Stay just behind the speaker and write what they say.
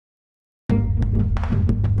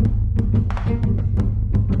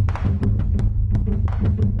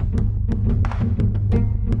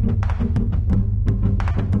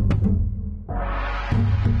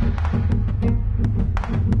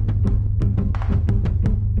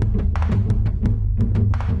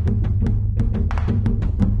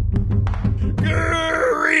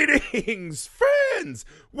Greetings, friends!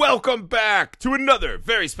 Welcome back to another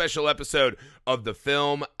very special episode of the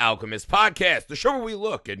Film Alchemist Podcast, the show where we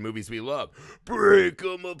look at movies we love, break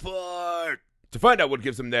them apart, to find out what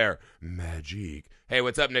gives them their magic. Hey,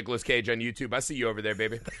 what's up, Nicolas Cage on YouTube? I see you over there,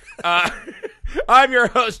 baby. I'm your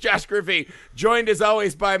host, Josh Griffey, joined as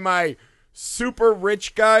always by my super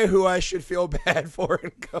rich guy who I should feel bad for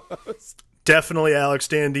and co-host. Definitely Alex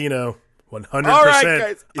Dandino. 100%. All right,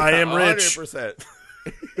 guys. Yeah, I am rich. 100%.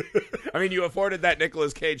 I mean, you afforded that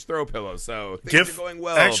Nicolas Cage throw pillow, so things are going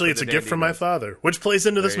well. Actually, it's a gift from my father, which plays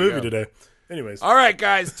into this movie today. Anyways. All right,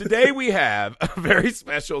 guys. Today we have a very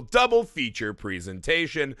special double feature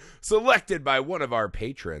presentation selected by one of our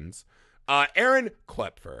patrons, Aaron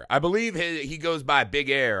Klepfer. I believe he goes by Big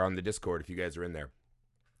Air on the Discord if you guys are in there.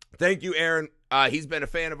 Thank you, Aaron. He's been a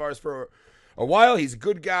fan of ours for a while. He's a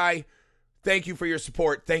good guy. Thank you for your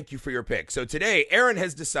support. Thank you for your pick. So today, Aaron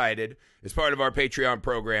has decided, as part of our Patreon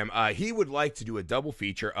program, he would like to do a double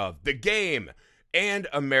feature of The Game and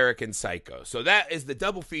American Psycho. So that is the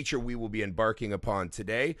double feature we will be embarking upon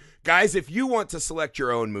today. Guys, if you want to select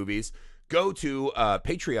your own movies, go to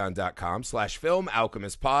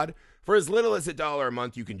patreon.com/filmalchemistpod. For as little as $1 a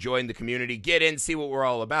month, you can join the community, get in, see what we're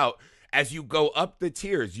all about. As you go up the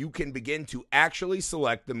tiers, you can begin to actually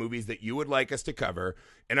select the movies that you would like us to cover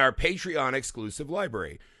in our Patreon exclusive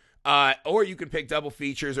library. Or you can pick double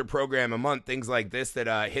features or program a month, things like this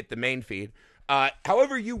that hit the main feed.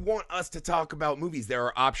 However you want us to talk about movies, there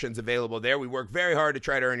are options available there. We work very hard to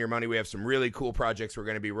try to earn your money. We have some really cool projects we're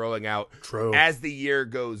going to be rolling out as the year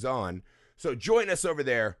goes on. So join us over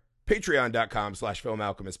there,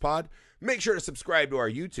 patreon.com/filmalchemistpod. Make sure to subscribe to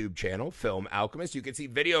our YouTube channel, Film Alchemist. You can see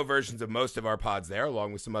video versions of most of our pods there,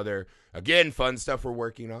 along with some other, again, fun stuff we're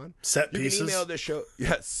working on. Set pieces. You can email the show.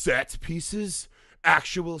 Yeah, set pieces,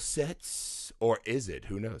 actual sets, or is it?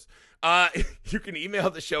 Who knows? You can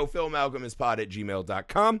email the show,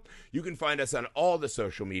 filmalchemistpod@gmail.com. You can find us on all the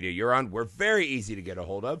social media you're on. We're very easy to get a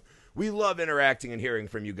hold of. We love interacting and hearing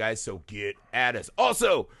from you guys, so get at us.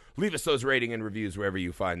 Also, leave us those rating and reviews wherever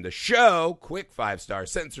you find the show. Quick 5-star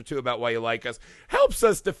sentence or two about why you like us. Helps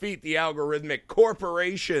us defeat the algorithmic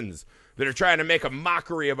corporations that are trying to make a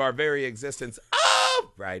mockery of our very existence.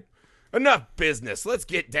 Oh, right. Enough business. Let's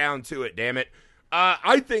get down to it, damn it.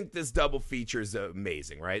 I think this double feature is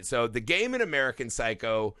amazing, right? So The Game and American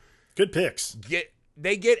Psycho. Good picks.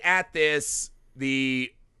 They get at this,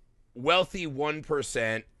 the wealthy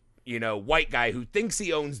 1%, white guy who thinks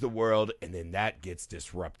he owns the world, and then that gets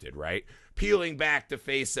disrupted, right? Peeling back the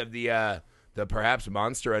face of the perhaps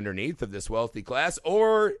monster underneath of this wealthy class,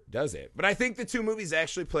 or does it? But I think the two movies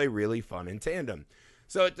actually play really fun in tandem.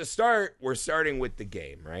 So at the start, we're starting with The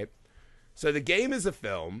Game, right? So The Game is a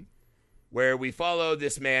film where we follow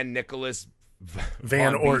this man, Nicholas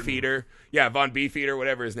Van Orton. Beefeater. Yeah, Von Beefeater,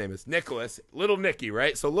 whatever his name is. Nicholas, Little Nicky,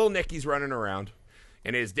 right? So Little Nicky's running around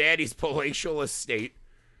in his daddy's palatial estate.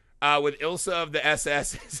 With Ilsa of the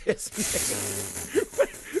SS as his name.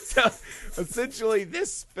 So, essentially,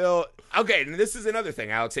 this film... Okay, and this is another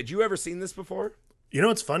thing, Alex. Had you ever seen this before? You know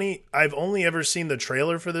what's funny? I've only ever seen the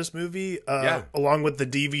trailer for this movie, along with the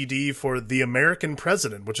DVD for The American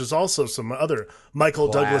President, which is also some other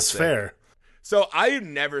Michael Douglas fare. So, I have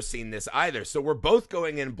never seen this either, so we're both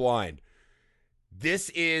going in blind. This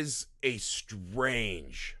is a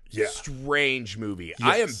strange movie. Yes.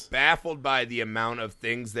 I am baffled by the amount of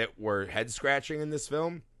things that were head-scratching in this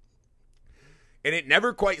film. And it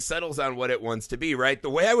never quite settles on what it wants to be, right? The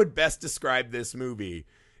way I would best describe this movie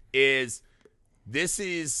is this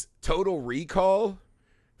is Total Recall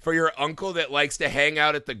for your uncle that likes to hang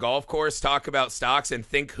out at the golf course, talk about stocks, and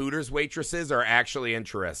think Hooters waitresses are actually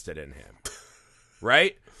interested in him,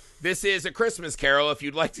 right? This is A Christmas Carol if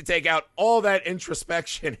you'd like to take out all that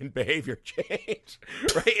introspection and behavior change,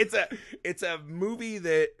 right? It's a movie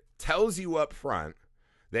that tells you up front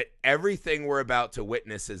that everything we're about to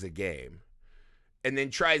witness is a game, and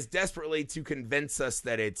then tries desperately to convince us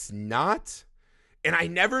that it's not. And I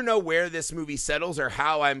never know where this movie settles or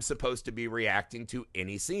how I'm supposed to be reacting to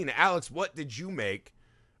any scene. Alex, what did you make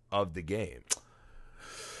of The Game?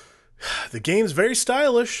 The Game's very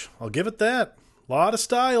stylish. I'll give it that. A lot of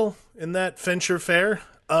style in that Fincher fare.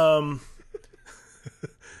 I'm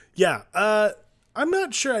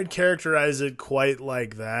not sure I'd characterize it quite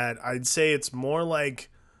like that. I'd say it's more like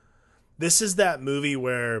this is that movie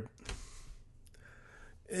where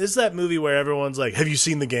everyone's like, have you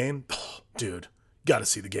seen The Game? Oh, dude, gotta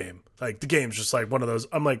see The Game. Like, The Game's just like one of those.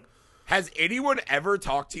 I'm like, has anyone ever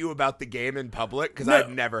talked to you about The Game in public? Because I've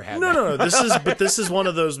never had that. No. This is one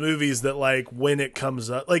of those movies that, like, when it comes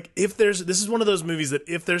up, like, this is one of those movies that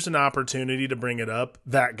if there's an opportunity to bring it up,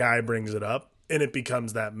 that guy brings it up. and it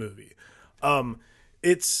becomes that movie.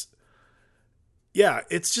 It's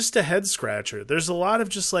just a head scratcher. There's a lot of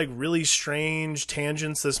just like really strange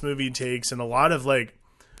tangents this movie takes, and a lot of like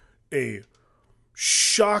a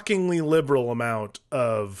shockingly liberal amount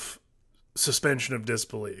of suspension of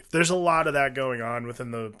disbelief. There's a lot of that going on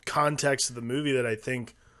within the context of the movie that I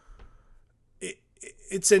think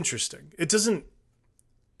it's interesting. It doesn't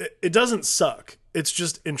suck. It's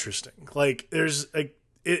just interesting. Like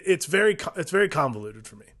it's very convoluted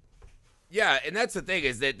for me. Yeah, and that's the thing,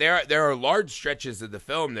 is that there are large stretches of the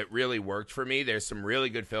film that really worked for me. There's some really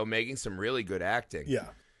good filmmaking, some really good acting. Yeah.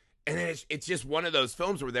 And then it's just one of those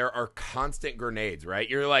films where there are constant grenades, right?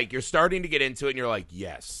 You're starting to get into it and you're like,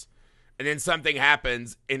 yes. And then something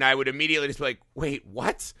happens and I would immediately just be like, wait,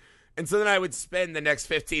 what? And so then I would spend the next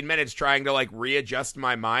 15 minutes trying to like readjust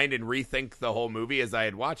my mind and rethink the whole movie as I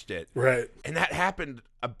had watched it. Right. And that happened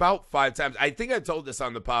about 5 times. I think I've told this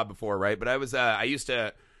on the pod before, right? But I used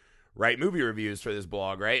to write movie reviews for this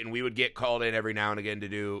blog, right? And we would get called in every now and again to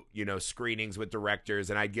do, screenings with directors,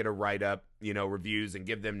 and I'd get to write up, reviews and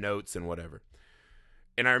give them notes and whatever.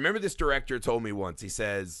 And I remember this director told me once, he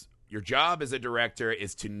says, your job as a director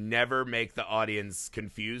is to never make the audience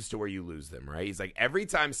confused to where you lose them, right? He's like, every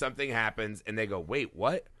time something happens and they go, wait,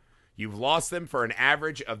 what? You've lost them for an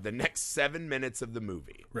average of the next 7 minutes of the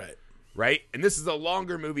movie. Right. Right? And this is a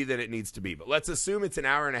longer movie than it needs to be. But let's assume it's an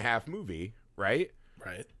hour and a half movie, right?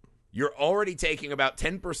 Right. You're already taking about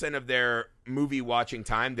 10% of their movie watching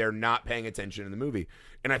time. They're not paying attention to the movie.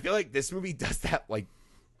 And I feel like this movie does that like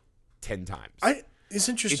 10 times. It's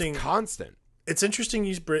interesting. It's constant. It's interesting.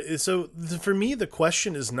 For me, the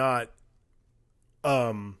question is not,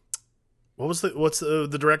 what's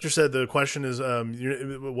the director said? The question is,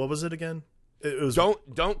 what was it again? It was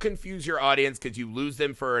don't confuse your audience because you lose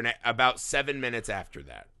them for about 7 minutes after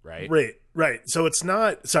that, right? Right. So it's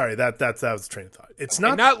not. Sorry, that was the train of thought. It's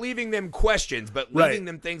not and not leaving them questions, but leaving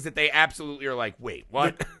them things that they absolutely are like, wait,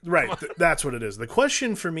 what? Right. That's what it is. The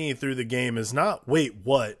question for me through the game is not wait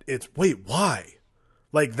what, it's wait why.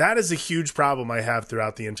 Like that is a huge problem I have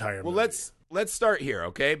throughout the entire movie. Well, let's start here,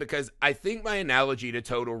 okay? Because I think my analogy to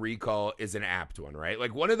Total Recall is an apt one, right?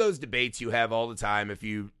 Like one of those debates you have all the time if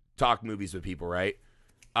you talk movies with people, right?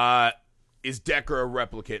 Is Deckard a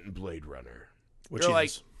replicant in Blade Runner? Which is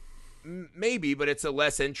like, maybe, but it's a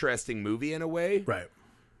less interesting movie in a way.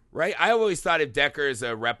 Right. I always thought if Deckard is a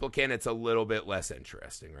replicant, it's a little bit less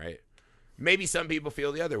interesting, right? Maybe some people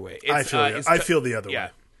feel the other way. I feel the other way.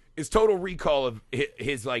 It's Total Recall of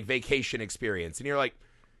his like vacation experience. And you're like,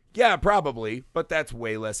 yeah, probably, but that's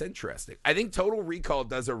way less interesting. I think Total Recall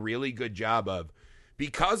does a really good job of,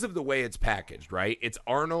 because of the way it's packaged, right? It's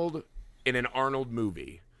Arnold in an Arnold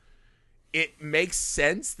movie. It makes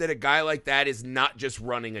sense that a guy like that is not just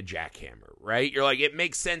running a jackhammer, right? You're like, it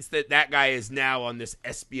makes sense that that guy is now on this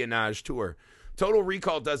espionage tour. Total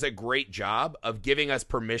Recall does a great job of giving us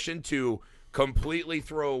permission to completely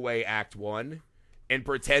throw away Act 1 and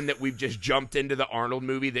pretend that we've just jumped into the Arnold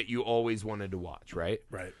movie that you always wanted to watch, right?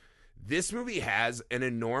 Right. This movie has an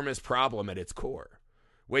enormous problem at its core,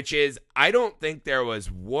 which is I don't think there was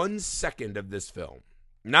 1 second of this film,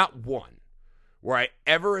 not one, where I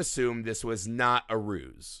ever assumed this was not a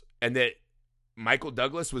ruse and that Michael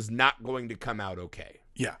Douglas was not going to come out okay.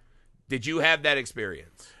 Yeah. Did you have that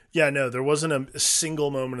experience? Yeah, no, there wasn't a single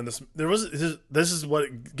moment in this. This is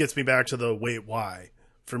what gets me back to the wait why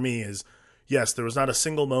for me is, yes, there was not a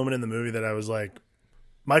single moment in the movie that I was like,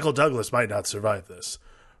 Michael Douglas might not survive this.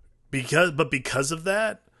 Because of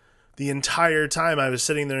that, the entire time I was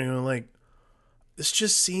sitting there and going like, this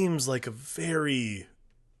just seems like a very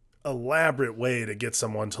elaborate way to get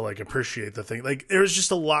someone to like appreciate the thing. Like there was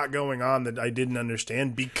just a lot going on that I didn't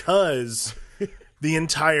understand because the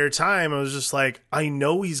entire time I was just like, I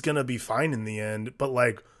know he's going to be fine in the end, but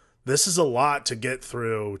like this is a lot to get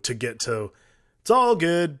through to get to, it's all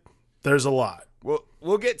good. There's a lot. Well,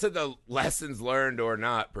 we'll get to the lessons learned or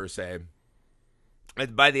not per se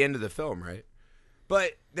by the end of the film, right?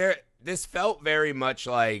 But this felt very much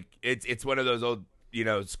like it's one of those old,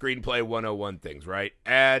 screenplay 101 things, right?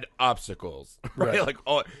 Add obstacles, right? Like,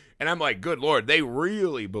 and I'm like, good Lord, they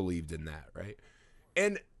really believed in that, right?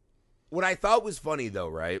 And what I thought was funny though,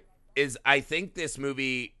 right, is I think this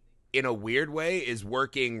movie in a weird way is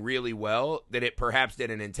working really well that it perhaps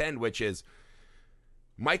didn't intend, which is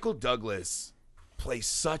Michael Douglas plays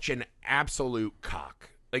such an absolute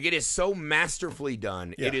cock. Like, it is so masterfully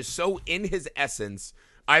done. Yeah. It is so in his essence.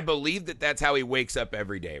 I believe that that's how he wakes up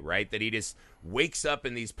every day, right? That he just wakes up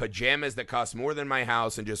in these pajamas that cost more than my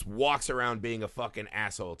house and just walks around being a fucking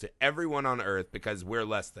asshole to everyone on earth because we're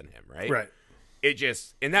less than him, right? Right.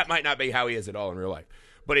 And that might not be how he is at all in real life.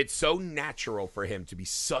 but it's so natural for him to be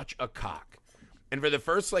such a cock. And for the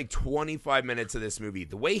first like 25 minutes of this movie,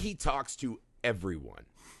 the way he talks to everyone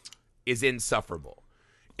is insufferable.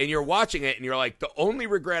 And you're watching it and you're like, the only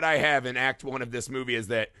regret I have in Act 1 of this movie is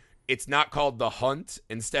that it's not called The Hunt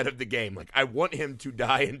instead of The Game. Like, I want him to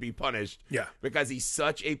die and be punished. Yeah. Because he's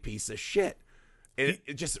such a piece of shit. And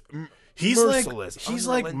it just he's merciless. He's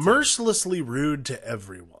like mercilessly rude to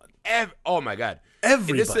everyone. Oh my God.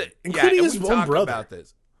 Everybody. Including his own brother. About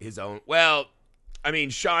this. His own. Well, I mean,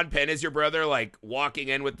 Sean Penn is your brother, like walking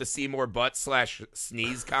in with the Seymour Butts /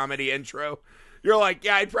 sneeze comedy intro. You're like,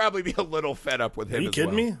 yeah, I'd probably be a little fed up with him. Are you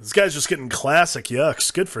kidding me? This guy's just getting classic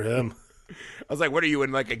yucks. Good for him. I was like, what are you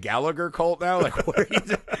in, like a Gallagher cult now? Like, what are you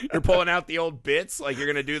doing? You're pulling out the old bits? Like, you're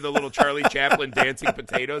going to do the little Charlie Chaplin dancing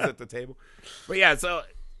potatoes at the table? But yeah, so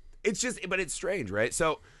it's just, but it's strange, right?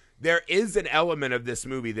 So there is an element of this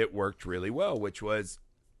movie that worked really well, which was,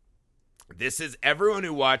 this is everyone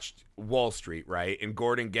who watched Wall Street, right? And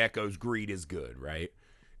Gordon Gekko's Greed is Good, right?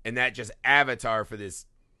 And that just avatar for this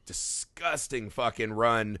disgusting fucking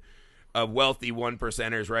run of wealthy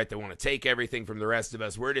 1%ers, right? They want to take everything from the rest of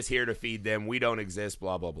us. We're just here to feed them. We don't exist,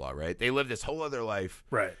 blah, blah, blah, right? They live this whole other life.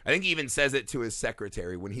 Right. I think he even says it to his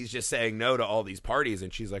secretary when he's just saying no to all these parties.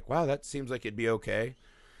 And she's like, wow, that seems like it'd be okay.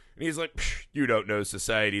 And he's like, you don't know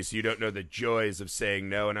society, so you don't know the joys of saying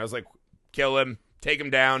no. And I was like, kill him, take him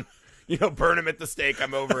down, burn him at the stake.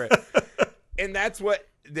 I'm over it. And that's what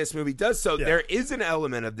this movie does. So there is an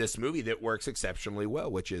element of this movie that works exceptionally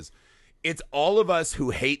well, which is it's all of us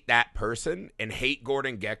who hate that person and hate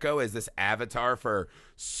Gordon Gekko as this avatar for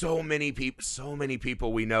so many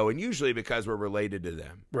people we know, and usually because we're related to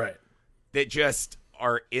them. Right. That just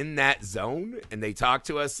are in that zone, and they talk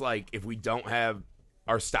to us like if we don't have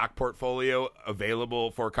our stock portfolio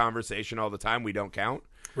available for conversation all the time, we don't count.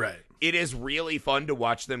 Right. It is really fun to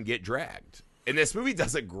watch them get dragged. And this movie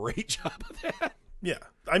does a great job of that. Yeah.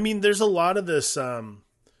 I mean, there's a lot of this. I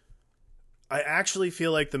actually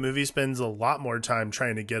feel like the movie spends a lot more time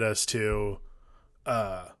trying to get us to.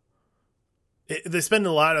 They spend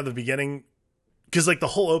a lot at the beginning because, like, the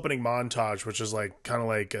whole opening montage, which is like kind of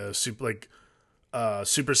like a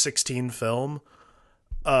Super 16 film,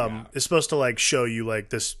 is supposed to like show you like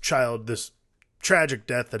this tragic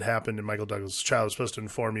death that happened in Michael Douglas' child. Is supposed to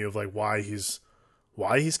inform you of like why he's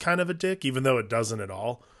kind of a dick, even though it doesn't at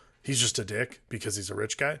all. He's just a dick because he's a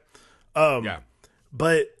rich guy.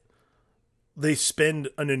 But they spend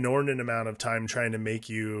an inordinate amount of time trying to make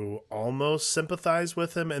you almost sympathize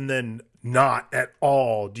with him, and then not at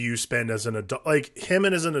all do you spend as an adult. Like, him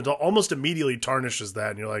and as an adult almost immediately tarnishes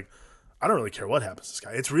that, and you're like, I don't really care what happens to this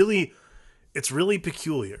guy. It's really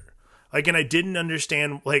peculiar. Like, and I didn't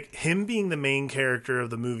understand, like, him being the main character of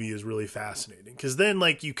the movie is really fascinating. Because then,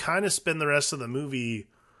 like, you kind of spend the rest of the movie,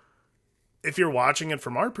 if you're watching it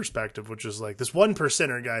from our perspective, which is like, this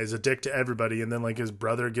 1%er guy is a dick to everybody, and then, like, his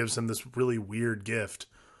brother gives him this really weird gift.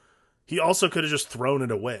 He also could have just thrown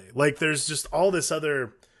it away. Like, there's just all this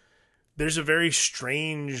other, there's a very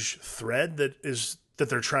strange thread that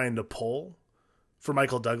they're trying to pull for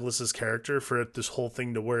Michael Douglas's character for this whole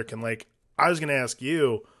thing to work. And, like, I was going to ask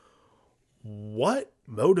you, what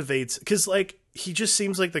motivates, because like he just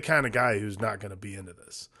seems like the kind of guy who's not going to be into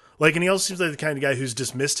this, like, and he also seems like the kind of guy who's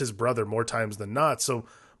dismissed his brother more times than not. So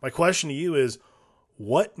my question to you is,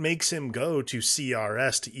 what makes him go to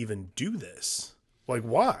CRS to even do this? Like,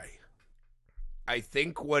 why? I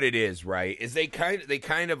think what it is, right, is they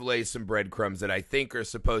kind of lay some breadcrumbs that I think are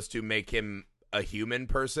supposed to make him a human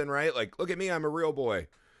person, right? Like, look at me, I'm a real boy.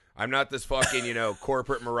 I'm not this fucking,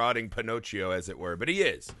 corporate marauding Pinocchio, as it were, but he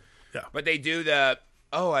is. Yeah. But they do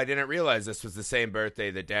I didn't realize this was the same birthday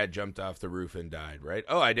that Dad jumped off the roof and died, right?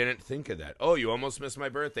 Oh, I didn't think of that. Oh, you almost missed my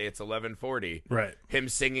birthday. It's 11:40. Right. Him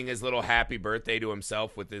singing his little happy birthday to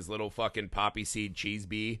himself with his little fucking poppy seed cheese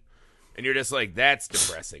bee. And you're just like, that's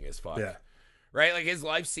depressing as fuck. Yeah. Right? Like, his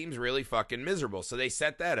life seems really fucking miserable. So they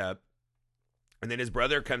set that up. And then his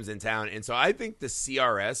brother comes in town. And so I think the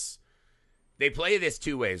CRS, they play this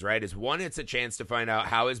two ways, right? Is one, it's a chance to find out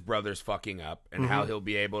how his brother's fucking up and how he'll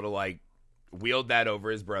be able to, like, wield that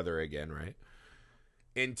over his brother again, right?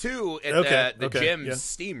 And two, at the gym's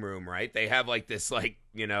steam room, right? They have, like, this, like,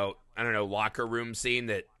 locker room scene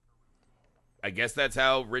that I guess that's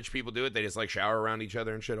how rich people do it. They just, like, shower around each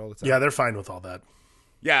other and shit all the time. Yeah, they're fine with all that.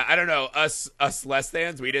 Yeah, I don't know. Us less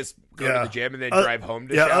thans, we just go to the gym and then drive home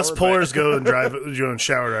to shower. Yeah, us poors go and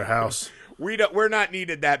shower at our house. We're not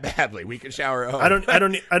needed that badly. We can shower at home. I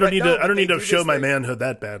don't need to show my manhood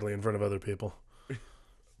that badly in front of other people.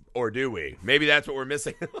 Or do we? Maybe that's what we're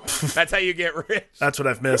missing. That's how you get rich. That's what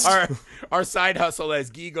I've missed. Our side hustle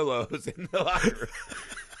as gigolos in the locker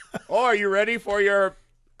room. Oh, are you ready for your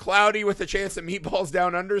cloudy with a chance of meatballs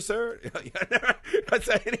down under, sir.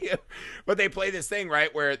 But they play this thing,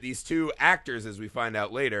 right, where these two actors, as we find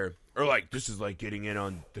out later, are like, this is like getting in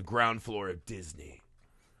on the ground floor of Disney,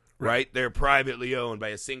 right? They're privately owned by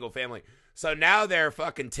a single family. So now they're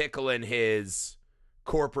fucking tickling his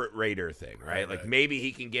corporate raider thing, right? Like maybe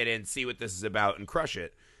he can get in, see what this is about, and crush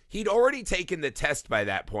it. He'd already taken the test by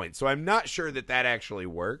that point, so I'm not sure that actually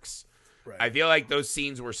works. Right. I feel like those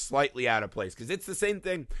scenes were slightly out of place because it's the same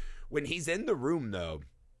thing when he's in the room, though.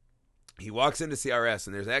 He walks into CRS,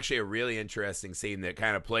 and there's actually a really interesting scene that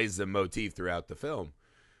kind of plays the motif throughout the film,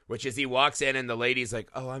 which is he walks in, and the lady's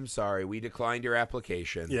like, oh, I'm sorry, we declined your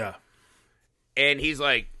application. Yeah. And he's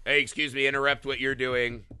like, hey, excuse me, interrupt what you're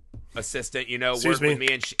doing, assistant, Excuse work with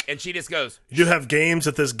me. And she just goes, you have games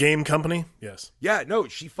at this game company? Yes. Yeah, no,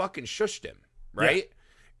 she fucking shushed him, right? Yeah.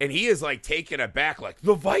 And he is like taken aback, like,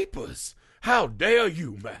 the Vipers, how dare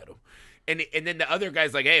you, madam? And then the other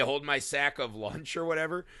guy's like, hey, hold my sack of lunch or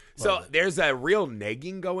whatever. So there's a real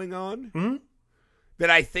negging going on that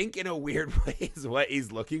I think in a weird way is what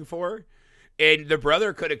he's looking for. And the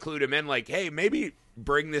brother could have clued him in like, hey, maybe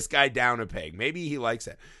bring this guy down a peg. Maybe he likes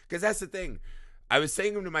it. Because that's the thing. I was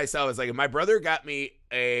saying to myself, it's like, if my brother got me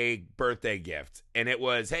a birthday gift and it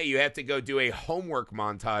was, hey, you have to go do a homework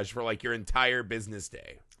montage for like your entire business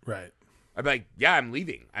day. Right. I'd be like, yeah, I'm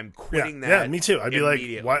leaving. I'm quitting that. Yeah, me too. I'd be like,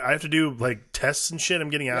 why? I have to do like tests and shit. I'm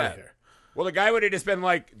getting out of here. Well, the guy would have just been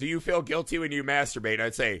like, do you feel guilty when you masturbate?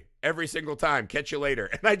 I'd say, every single time. Catch you later.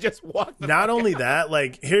 And I just walked the Not only that,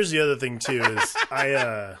 like, here's the other thing too is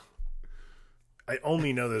I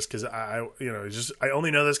only know this because I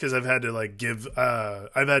only know this because I've had to like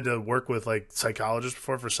I've had to work with like psychologists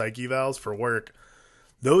before for psych evals for work.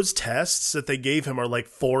 Those tests that they gave him are like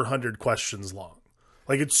 400 questions long.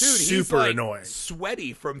 Like, it's super like annoying.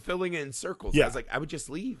 Sweaty from filling in circles. Yeah. I was like, I would just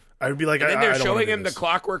leave. I would be like, and then they're I don't showing him this. the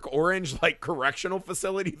Clockwork Orange like correctional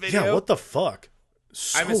facility video. Yeah, what the fuck?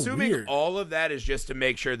 So I'm assuming weird. all of that is just to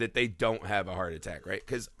make sure that they don't have a heart attack, right?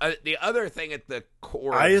 Because the other thing at the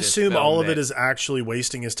core, I assume all of it is actually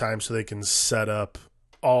wasting his time so they can set up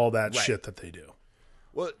all that shit that they do.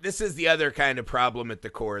 Well, this is the other kind of problem at the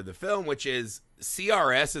core of the film, which is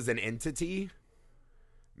CRS as an entity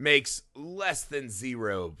makes less than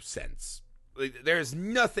 0 sense. Like, there's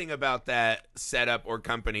nothing about that setup or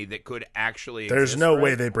company that could actually There's exist, no right?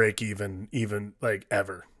 way they break even like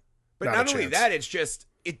ever. But not only that, it's just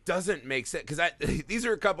it doesn't make sense because these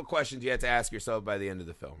are a couple questions you have to ask yourself by the end of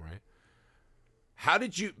the film, right? How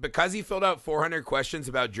did you, because he filled out 400 questions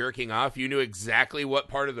about jerking off, you knew exactly what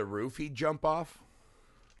part of the roof he'd jump off,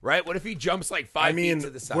 right? What if he jumps like 5 feet to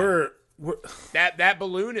the side? We're that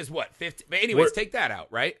balloon is what, 50? But anyways, take that out,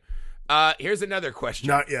 right? Here's another question.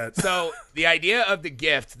 Not yet. So the idea of the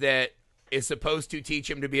gift that is supposed to teach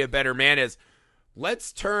him to be a better man is,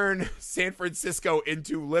 let's turn San Francisco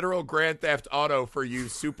into literal Grand Theft Auto for you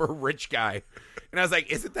super rich guy. And I was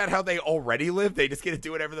like, isn't that how they already live? They just get to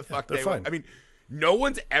do whatever the fuck they want. I mean, no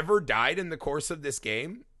one's ever died in the course of this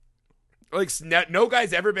game. Like, no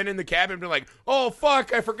guy's ever been in the cabin and been like, oh,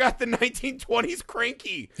 fuck, I forgot the 1920s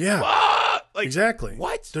cranky. Yeah. Ah! Like, exactly.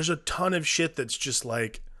 What? There's a ton of shit that's just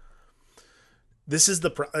like, this is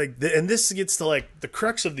and this gets to like the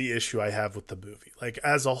crux of the issue I have with the movie. Like,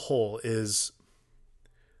 as a whole is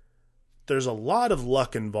there's a lot of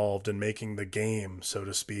luck involved in making the game, so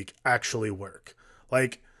to speak, actually work.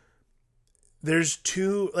 Like, there's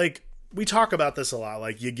two, like, we talk about this a lot.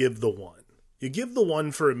 Like, you give the one. You give the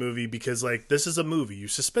one for a movie because, like, this is a movie. You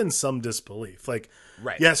suspend some disbelief. Like,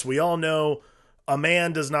 yes, we all know a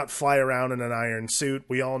man does not fly around in an iron suit.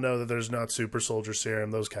 We all know that there's not super soldier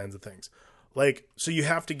serum, those kinds of things. Like, so you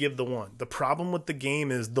have to give the one. The problem with the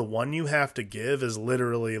game is the one you have to give is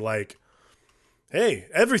literally like, hey,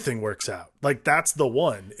 everything works out. Like, that's the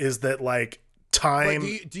one, is that, like, time.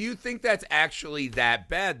 But do you think that's actually that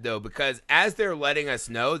bad, though? Because as they're letting us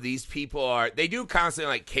know, these people they do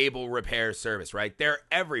constantly, like, cable repair service, right? They're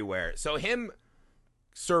everywhere. So him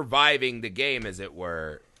surviving the game, as it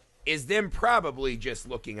were, is them probably just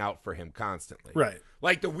looking out for him constantly. Right.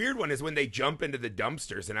 Like, the weird one is when they jump into the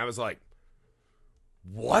dumpsters, and I was like,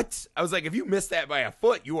 what? I was like, if you miss that by a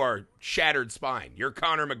foot, you are shattered spine. You're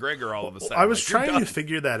Conor McGregor all of a sudden. I was trying to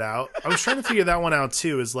figure that out. I was trying to figure that one out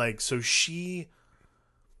too. Is like, so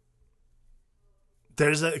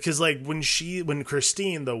because like when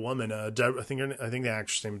Christine, the woman, I think the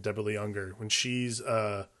actress name is Deborah Lee Unger, when she's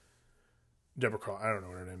Deborah Crawl, I don't know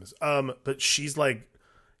what her name is. But she's like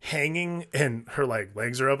hanging and her like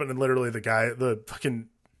legs are open and literally the fucking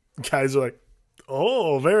guys are like,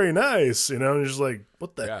 oh, very nice, and you're just like,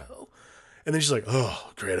 what the hell? And then she's like,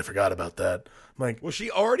 oh, great, I forgot about that. I'm like, Well, she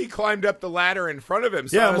already climbed up the ladder in front of him.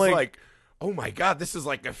 So Yeah, I I'm was like- like, oh my God, this is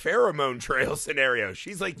like a pheromone trail scenario.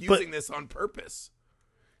 She's like using this on purpose.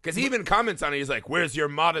 Because he even comments on it. He's like, where's your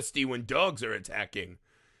modesty when dogs are attacking?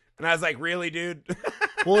 And I was like, really, dude?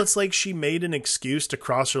 well, it's like she made an excuse to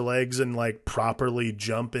cross her legs and like properly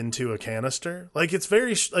jump into a canister. Like it's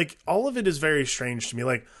very, like all of it is very strange to me.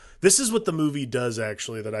 Like this is what the movie does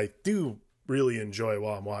actually that I do really enjoy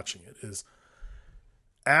while I'm watching it is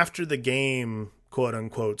after the game, quote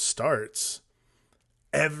unquote, starts,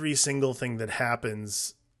 every single thing that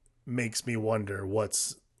happens makes me wonder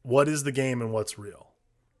what is the game and what's real.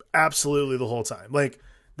 Absolutely the whole time. Like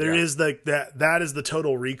there is like that is the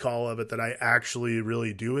total recall of it that I actually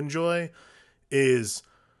really do enjoy is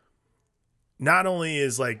not only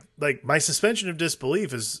is like my suspension of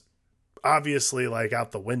disbelief is obviously like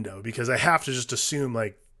out the window because I have to just assume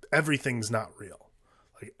like everything's not real.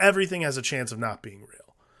 Like everything has a chance of not being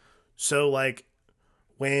real. So like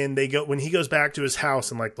when he goes back to his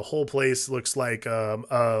house and like the whole place looks like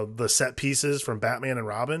the set pieces from Batman and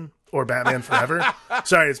Robin or Batman Forever.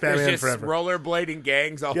 Sorry, it's Batman There's just Forever. rollerblading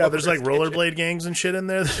gangs all Yeah, over there's like his kitchen. rollerblade gangs and shit in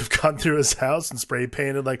there that have gone through his house and spray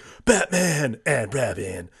painted like Batman and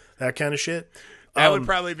Robin, that kind of shit. That would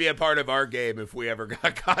probably be a part of our game if we ever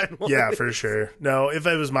got caught in one. Yeah, for sure. No, if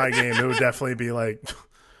it was my game, it would definitely be like.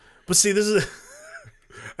 But see, this is.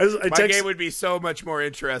 My game would be so much more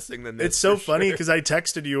interesting than this. It's so for funny sure. because I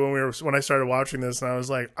texted you when I started watching this, and I was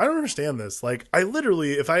like, I don't understand this. Like, I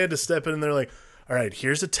literally, if I had to step in there, like, all right,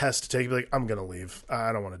 here's a test to take, be like, I'm gonna leave.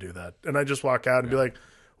 I don't want to do that, and I just walk out and be like,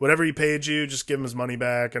 whatever he paid you, just give him his money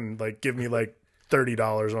back, and like give me like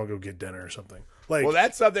 $30, and I'll go get dinner or something. Like, Well,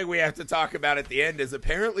 that's something we have to talk about at the end. Is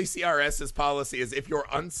apparently CRS's policy is if you're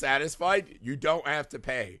unsatisfied, you don't have to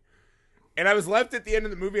pay. And I was left at the end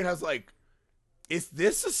of the movie, and I was like, is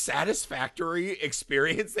this a satisfactory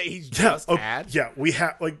experience that he's just had? Yeah, we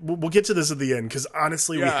have like we'll get to this at the end because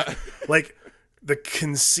honestly, Yeah. like the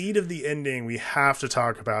conceit of the ending we have to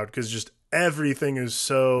talk about because just everything is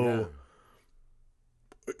so.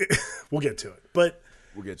 We'll get to it, but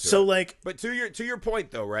We'll get to so it. like But to your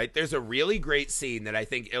point though, right? There's a really great scene that I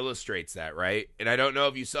think illustrates that, right? And I don't know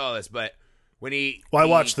if you saw this, but when he I he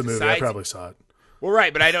watched the movie, I decides- probably saw it. Well,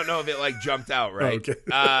 right, but I don't know if it like jumped out, right? Okay.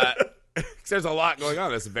 'Cause there's a lot going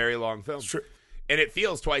on. It's a very long film, True. and it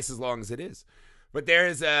feels twice as long as it is. But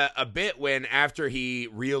there's a bit when after he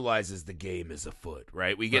realizes the game is afoot,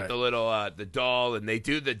 right? We get Right. the little the doll, and they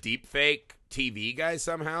do the deep fake TV guy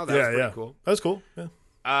somehow. That was pretty cool. That was cool.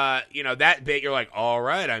 Yeah. You know, that bit you're like, all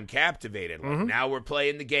right, I'm captivated. Like, Mm-hmm. now we're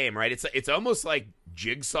playing the game, right? It's almost like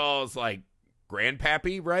Jigsaw's like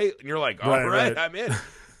grandpappy, right? And you're like, all right, Right. I'm in.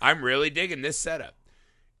 I'm really digging this setup.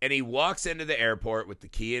 And he walks into the airport with the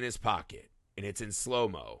key in his pocket, and it's in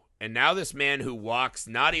slow-mo. And now this man who walks,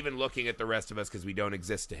 not even looking at the rest of us because we don't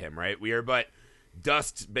exist to him, right? We are but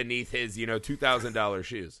dust beneath his, $2,000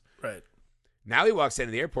 shoes. Right. Now he walks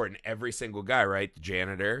into the airport, and every single guy, right? The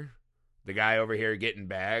janitor, the guy over here getting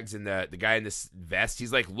bags, and the guy in this vest,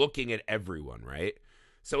 he's like looking at everyone, right?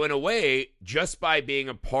 So in a way, just by being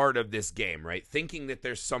a part of this game, right, thinking that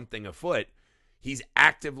there's something afoot, he's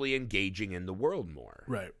actively engaging in the world more,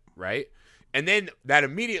 Right. right? And then that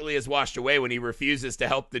immediately is washed away when he refuses to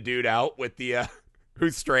help the dude out with the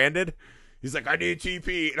who's stranded. He's like, I need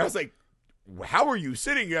TP, and I was like, how are you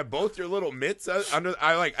sitting? You have both your little mitts under.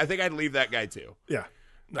 I think I'd leave that guy too. Yeah.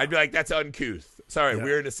 I'd be like, that's uncouth. Sorry, Yeah.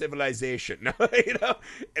 we're in a civilization.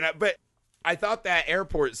 But I thought that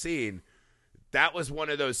airport scene, that was one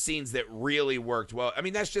of those scenes that really worked well. I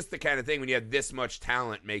mean, that's just the kind of thing when you have this much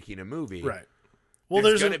talent making a movie. Right. Well,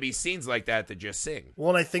 there's there's going to be scenes like that just sing. Well,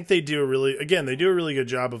 and I think they do a really good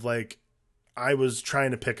job of like, I was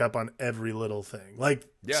trying to pick up on every little thing. Like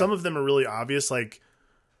Yeah. some of them are really obvious. Like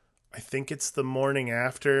I think it's the morning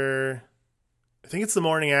after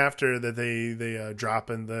that they drop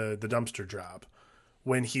in the dumpster drop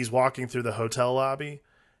when he's walking through the hotel lobby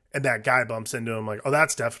and that guy bumps into him like, oh,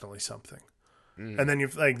 that's definitely something. And then you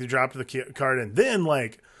like they drop the card and then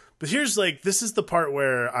like, but here's like, this is the part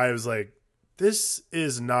where I was like, this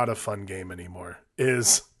is not a fun game anymore,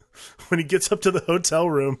 is when he gets up to the hotel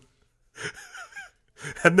room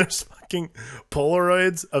and there's fucking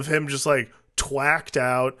Polaroids of him just like twacked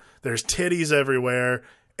out. There's titties everywhere.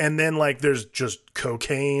 And then like there's just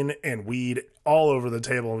cocaine and weed all over the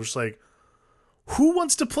table. I'm just like, who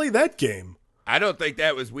wants to play that game? I don't think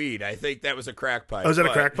that was weed. I think that was a crack pipe. Oh, was that a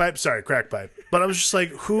but- crack pipe? Sorry, crack pipe. But I was just like,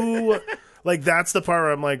 who, like that's the part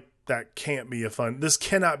where I'm like, this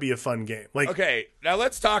cannot be a fun game. Like, Okay, now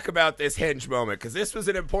let's talk about this hinge moment because this was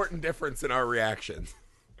an important difference in our reactions.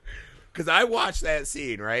 Because I watched that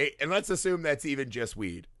scene, right? And let's assume that's even just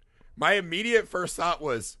weed. My immediate first thought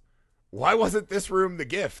was, why wasn't this room the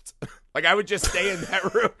gift? Like, I would just stay in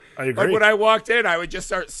that room. I agree. Like, when I walked in, I would just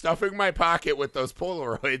start stuffing my pocket with those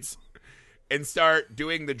Polaroids and start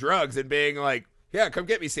doing the drugs and being like, yeah, come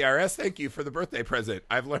get me, CRS. Thank you for the birthday present.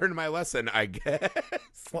 I've learned my lesson, I guess.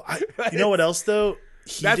 Well, you know what else, though?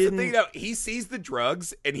 That's the thing, though. He sees the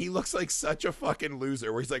drugs, and he looks like such a fucking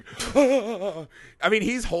loser, where he's like, oh. I mean,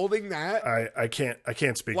 he's holding that. I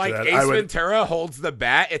can't speak like to that. Ace Ventura holds the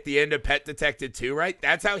bat at the end of Pet Detective 2, right?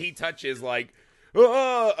 That's how he touches, like,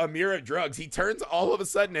 a mirror of drugs. He turns all of a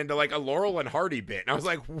sudden into, like, a Laurel and Hardy bit. And I was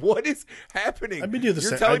like, what is happening? I've been doing the You're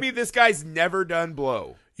same. telling me this guy's never done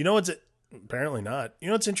blow. You know what's... Apparently not. You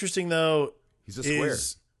know what's interesting, though? He's a square.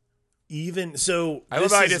 Even so, I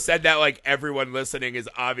love how I just said that like everyone listening is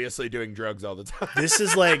obviously doing drugs all the time. This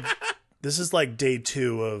is like day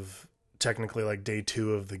two of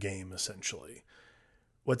the game, essentially.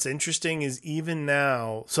 What's interesting is even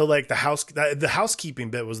now, so like the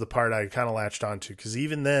housekeeping bit was the part I kind of latched onto, because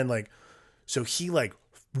even then, like, so he like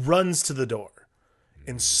runs to the door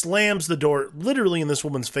and slams the door literally in this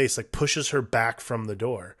woman's face, like pushes her back from the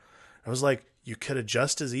door. I was like, you could have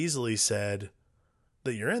just as easily said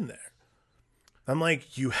that you're in there. I'm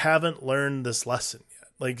like, you haven't learned this lesson yet.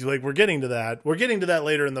 Like we're getting to that. We're getting to that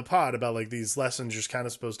later in the pod about like these lessons you're kind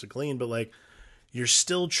of supposed to glean, but like you're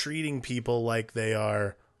still treating people like they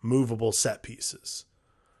are movable set pieces.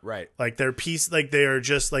 Right. Like they are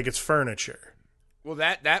just like it's furniture. Well,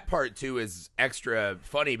 that part too is extra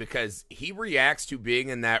funny because he reacts to being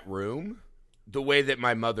in that room the way that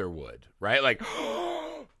my mother would, right? Like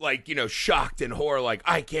like, you know, shocked and horror, like,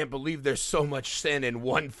 I can't believe there's so much sin in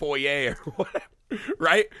one foyer or whatever,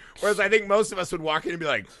 right? Whereas I think most of us would walk in and be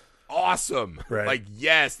like, awesome. Right. Like,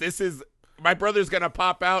 yes, this is, my brother's going to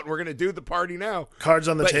pop out and we're going to do the party now. Cards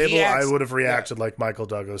on the But table, I would have reacted like Michael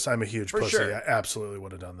Douglas. I'm a huge pussy. sure. I absolutely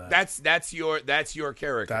would have done that. That's your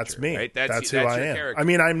character. That's me. Right? That's who I am. Character. I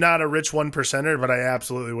mean, I'm not a rich 1%er, but I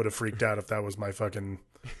absolutely would have freaked out if that was my fucking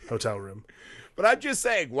hotel room. But I'm just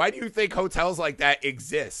saying, why do you think hotels like that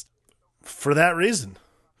exist? For that reason.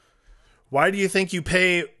 Why do you think you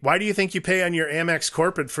pay on your Amex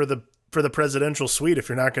corporate for the presidential suite if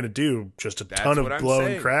you're not going to do just a ton of blow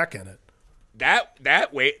and crack in it?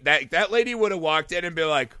 That lady would have walked in and be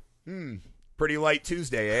like, pretty light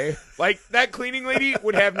Tuesday, eh? Like that cleaning lady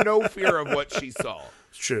would have no fear of what she saw.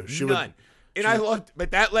 It's true. She None. Would, I loved,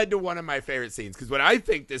 but that led to one of my favorite scenes because what I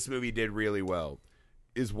think this movie did really well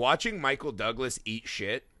is watching Michael Douglas eat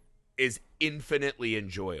shit is infinitely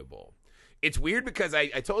enjoyable. It's weird because I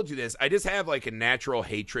told you this. I just have like a natural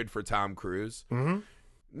hatred for Tom Cruise. Mm-hmm.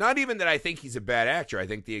 Not even that I think he's a bad actor. I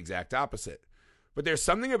think the exact opposite. But there's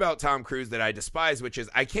something about Tom Cruise that I despise, which is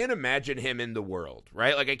I can't imagine him in the world,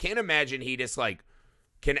 right? Like I can't imagine he just like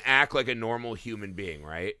can act like a normal human being,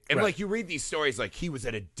 right? And right. like you read these stories like he was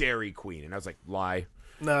at a Dairy Queen. And I was like, lie.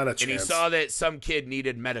 Not a chance. And he saw that some kid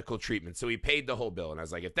needed medical treatment. So he paid the whole bill. And I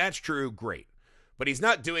was like, if that's true, great. But he's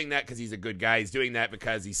not doing that because he's a good guy. He's doing that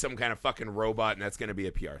because he's some kind of fucking robot, and that's going to be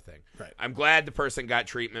a PR thing. Right. I'm glad the person got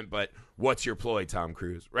treatment, but what's your ploy, Tom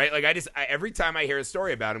Cruise? Right? Like every time I hear a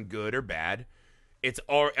story about him, good or bad, it's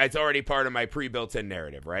already part of my pre-built-in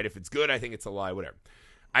narrative. Right? If it's good, I think it's a lie. Whatever.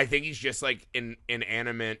 I think he's just like an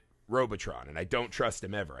inanimate Robotron, and I don't trust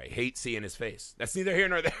him ever. I hate seeing his face. That's neither here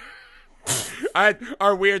nor there.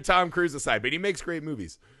 Our weird Tom Cruise aside, but he makes great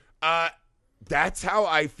movies. That's how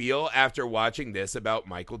I feel after watching this about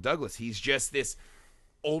Michael Douglas. He's just this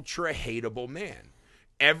ultra hateable man.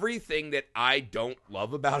 Everything that I don't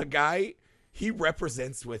love about a guy, he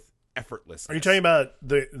represents with effortlessness. Are you talking about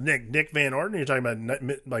the Nick Van Orden, or are you talking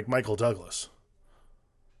about like Michael Douglas?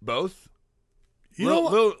 Both?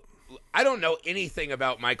 I don't know anything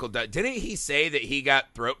about Michael Douglas. Didn't he say that he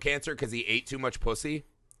got throat cancer because he ate too much pussy?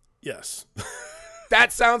 Yes.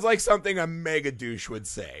 That sounds like something a mega douche would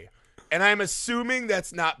say. And I'm assuming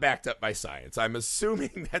that's not backed up by science. I'm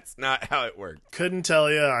assuming that's not how it works. Couldn't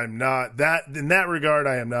tell you. I'm not that in that regard.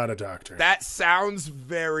 I am not a doctor. That sounds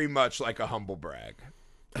very much like a humble brag.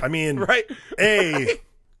 I mean, right? Hey,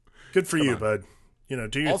 good for you, bud. You know,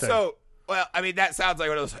 do your thing. Also, well, I mean, that sounds like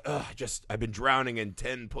one of those. I've been drowning in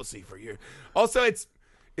 10 pussy for years. Also,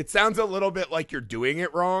 it sounds a little bit like you're doing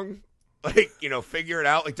it wrong. Like, you know, figure it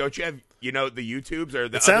out. Like, don't you have, you know, the YouTubes or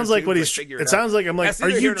the It sounds like what he's it sounds like I'm like, are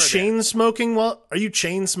you chain smoking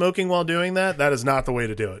while doing that? That is not the way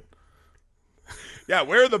to do it. Yeah,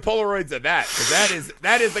 where are the Polaroids of that? Because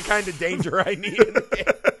that is the kind of danger I need in the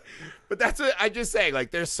game. But that's what I just say.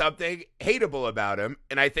 Like, there's something hateable about him.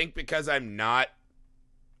 And I think because I'm not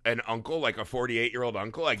an uncle, like a 48-year-old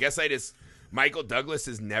uncle, I guess I just Michael Douglas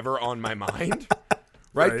is never on my mind.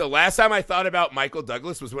 Right? Right. The last time I thought about Michael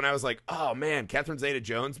Douglas was when I was like, oh man, Catherine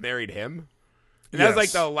Zeta-Jones married him. And that was like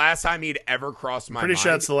Yes. the last time he'd ever crossed my Pretty mind.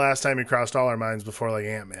 sure that's the last time he crossed all our minds before like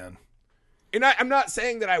Ant-Man. And I'm not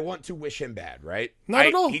saying that I want to wish him bad, right? Not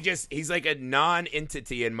at all. He's like a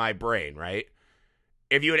non-entity in my brain, right?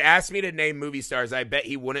 If you had asked me to name movie stars, I bet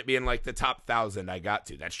he wouldn't be in like the top 1,000 I got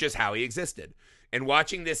to. That's just how he existed. And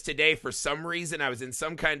watching this today, for some reason, I was in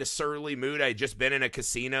some kind of surly mood. I had just been in a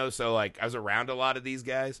casino, so like I was around a lot of these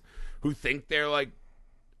guys who think they're like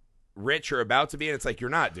rich or about to be, and it's like, you're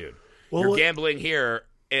not, dude. Well, You're gambling here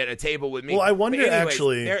at a table with me. Well, I wonder, But anyways,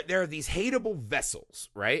 actually- there are these hateable vessels,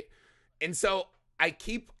 right? And so I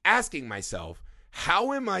keep asking myself,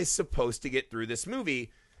 how am I supposed to get through this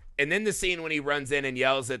movie? And then the scene when he runs in and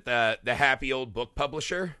yells at the happy old book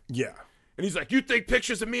publisher. Yeah. And he's like, you think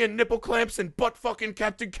pictures of me and nipple clamps and butt fucking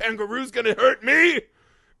Captain Kangaroo's gonna hurt me?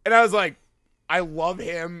 And I was like, I love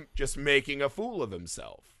him just making a fool of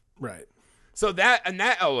himself. Right. So that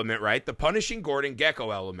element, right? The punishing Gordon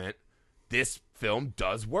Gekko element, this film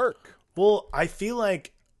does work. Well, I feel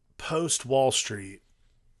like post Wall Street,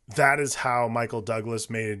 that is how Michael Douglas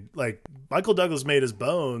made his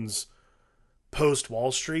bones post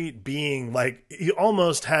Wall Street, being like, he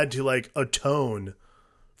almost had to like atone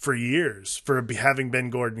for years for having been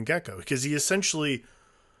Gordon Gekko, because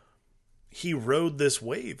he rode this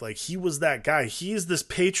wave. Like, he was that guy. He is this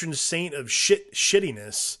patron saint of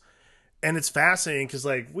shittiness. And it's fascinating because,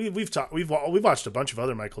 like, we've watched a bunch of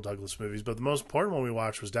other Michael Douglas movies, but the most important one we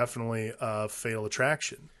watched was definitely Fatal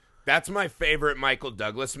Attraction. That's my favorite Michael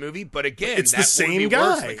Douglas movie, but again, It's the that same movie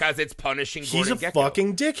works guy. because it's punishing He's Gordon a Gekko.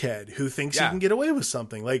 fucking dickhead who thinks he Yeah. can get away with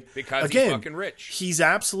something. Like, Because again, he's fucking rich. He's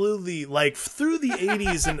absolutely, like, through the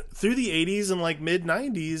 80s and like mid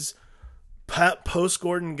 90s, post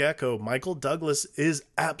Gordon Gekko, Michael Douglas is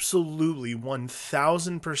absolutely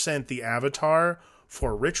 1000% the avatar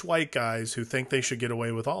for rich white guys who think they should get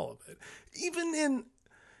away with all of it. Even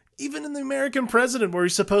in The American President, where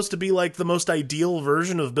he's supposed to be like the most ideal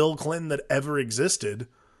version of Bill Clinton that ever existed,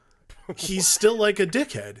 he's still like a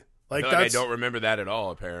dickhead. Like, I don't remember that at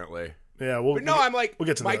all, apparently. Yeah, well, But no, I'm like, we'll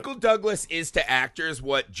get to Michael Douglas is to actors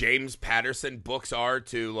what James Patterson books are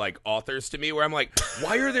to like authors to me, where I'm like,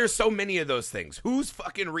 why are there so many of those things? Who's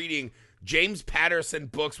fucking reading James Patterson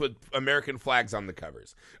books with American flags on the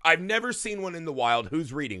covers? I've never seen one in the wild.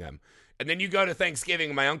 Who's reading them? And then you go to Thanksgiving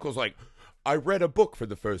and my uncle's like, I read a book for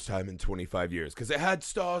the first time in 25 years because it had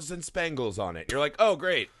stars and spangles on it. And you're like, oh,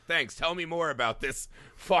 great. Thanks. Tell me more about this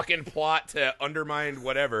fucking plot to undermine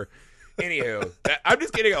whatever. Anywho, I'm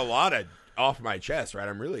just getting a lot of off my chest, right?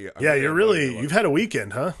 You've had a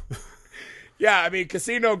weekend, huh? Yeah, I mean,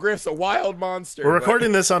 Casino Griff's a wild monster. We're but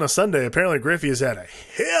recording this on a Sunday. Apparently, Griffey has had a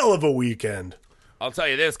hell of a weekend. I'll tell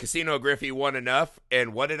you this, Casino Griffey won enough,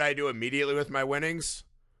 and what did I do immediately with my winnings?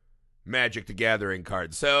 Magic the Gathering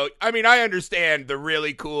cards. So, I mean, I understand the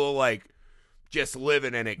really cool, like, just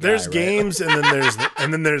living in it guy, There's right? games, and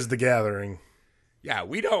then there's the Gathering. Yeah,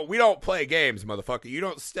 we don't play games, motherfucker. You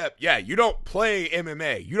don't play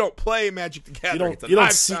MMA. You don't play Magic the Gathering. You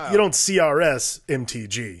don't CRS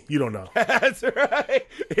MTG. You don't know. That's right.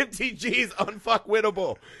 MTG's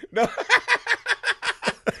unfuckwittable. No.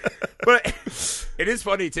 But it is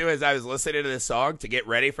funny too, as I was listening to this song to get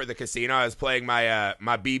ready for the casino, I was playing my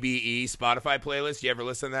my BBE Spotify playlist. You ever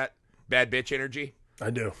listen to that? Bad Bitch Energy? I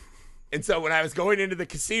do. And so when I was going into the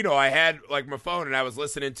casino, I had like my phone and I was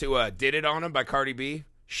listening to Did It On Him by Cardi B.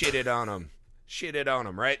 Shit it on him. Shit it on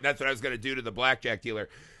him, right? And that's what I was going to do to the blackjack dealer.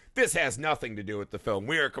 This has nothing to do with the film.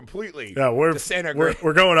 We are completely disintegrating.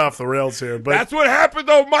 We're going off the rails here. But that's what happened,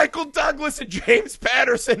 though. Michael Douglas and James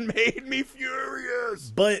Patterson made me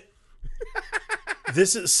furious. But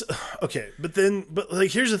this is okay. But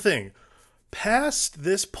like, here's the thing. Past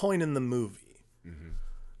this point in the movie,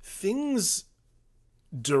 things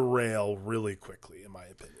derail really quickly, in my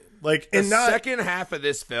opinion. Like, the second half of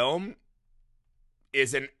this film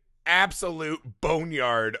is an absolute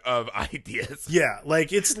boneyard of ideas. Yeah,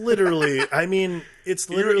 like, it's literally, I mean, it's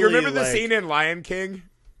literally, you remember the like, scene in Lion King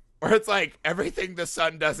where it's like, everything the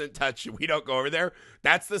sun doesn't touch, we don't go over there?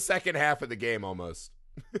 That's the second half of the game almost.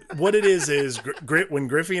 What it is when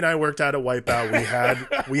Griffey and I worked out at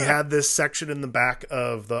Wipeout, we had this section in the back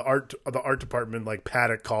of the art department, like,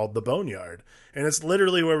 paddock, called the Boneyard, and it's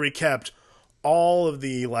literally where we kept all of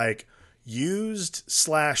the, like, used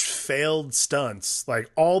 / failed stunts.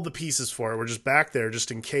 Like, all the pieces for it were just back there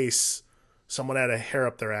just in case someone had a hair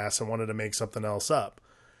up their ass and wanted to make something else up.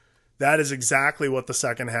 That is exactly what the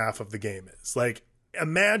second half of the game is. Like,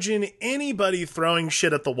 imagine anybody throwing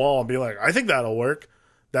shit at the wall and be like, I think that'll work.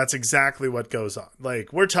 That's exactly what goes on.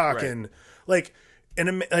 Like, we're talking like,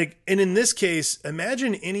 and in this case,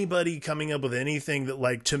 imagine anybody coming up with anything that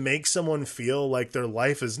like to make someone feel like their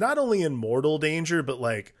life is not only in mortal danger, but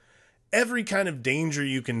like every kind of danger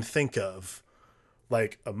you can think of,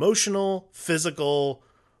 like emotional, physical,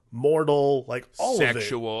 mortal, like all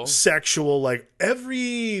Sexual. of it. Sexual, like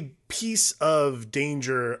every piece of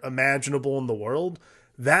danger imaginable in the world.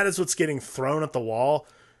 That is what's getting thrown at the wall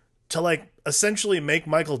to like essentially make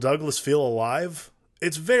Michael Douglas feel alive.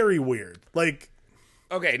 It's very weird. Like,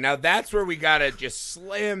 okay, now that's where we gotta just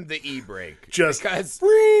slam the e-brake. Just because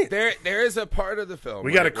there is a part of the film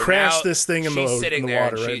we gotta where crash now this thing in the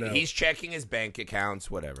water right now. He's checking his bank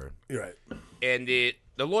accounts, whatever. You're right. And the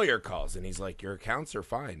lawyer calls and he's like, "Your accounts are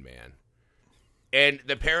fine, man." And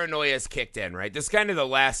the paranoia is kicked in, right? This is kind of the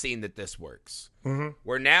last scene that this works. Mm-hmm.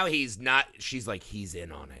 Where now he's not, she's like, he's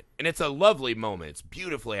in on it. And it's a lovely moment. It's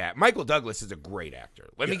beautifully acted. Michael Douglas is a great actor.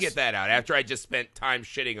 Let me get that out. After I just spent time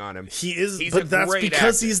shitting on him. He is, but that's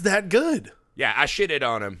because he's that good. Yeah, I shitted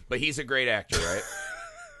on him, but he's a great actor, right?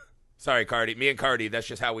 Sorry, Cardi. Me and Cardi, that's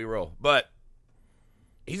just how we roll. But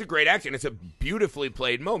he's a great actor, and it's a beautifully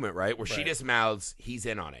played moment, right? Where she just mouths, he's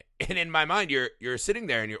in on it. And in my mind, you're sitting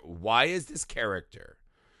there and why is this character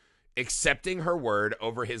accepting her word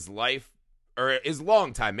over his life, or his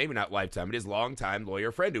long time, maybe not lifetime, but his long time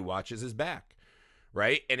lawyer friend who watches his back,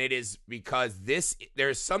 right? And it is because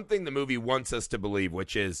there's something the movie wants us to believe,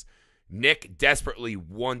 which is Nick desperately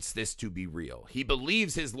wants this to be real. He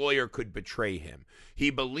believes his lawyer could betray him.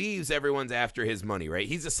 He believes everyone's after his money, right?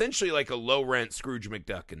 He's essentially like a low-rent Scrooge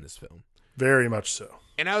McDuck in this film. Very much so.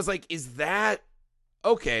 And I was like, is that...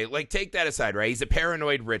 Okay, like, take that aside, right? He's a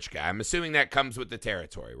paranoid rich guy. I'm assuming that comes with the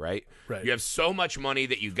territory, right? Right. You have so much money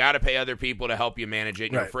that you got to pay other people to help you manage it.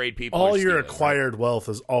 And you're afraid people all are your stealing, acquired wealth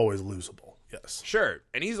is always losable. Yes. Sure.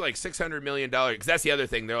 And he's like $600 million. Because that's the other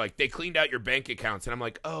thing. They're like, they cleaned out your bank accounts. And I'm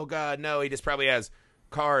like, oh, God, no. He just probably has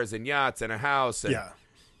cars and yachts and a house. And,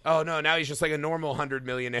 oh, no. Now he's just like a normal 100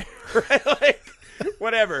 millionaire. Right? Like,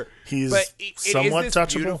 whatever. He's somewhat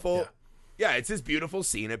touchable. Yeah, it's this beautiful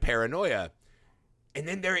scene of paranoia. And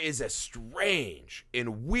then there is a strange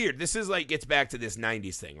and weird, this is like, gets back to this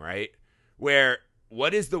 90s thing, right? Where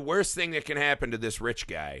what is the worst thing that can happen to this rich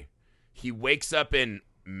guy? He wakes up in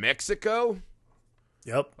Mexico.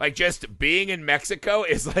 Yep. Like, just being in Mexico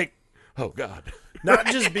is like, oh, God. Not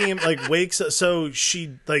just being, like, wakes up. So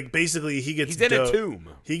she, like, basically he gets... He's in a tomb.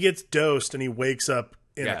 He gets dosed and he wakes up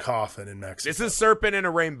in a coffin in Mexico. This is Serpent in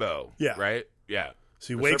a Rainbow. Yeah. Right? Yeah. So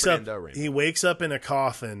he wakes up in a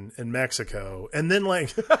coffin in Mexico, and then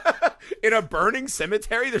like in a burning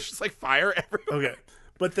cemetery, there's just like fire everywhere. Okay.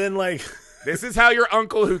 But then like this is how your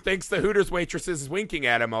uncle who thinks the Hooters waitress is winking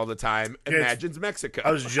at him all the time imagines Mexico. I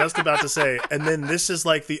was just about to say, and then this is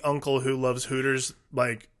like the uncle who loves Hooters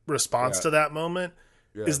like response to that moment.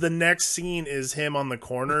 Is the next scene is him on the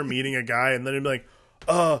corner meeting a guy, and then he'd be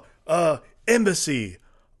like, embassy.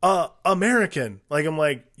 American. Like, I'm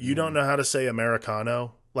like, you don't know how to say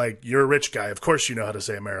Americano? Like, you're a rich guy. Of course you know how to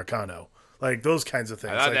say Americano. Like, those kinds of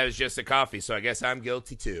things. I thought like, that was just a coffee, so I guess I'm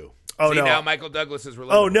guilty too. Oh, no. Now Michael Douglas is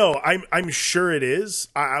relatable. Oh, no. I'm sure it is.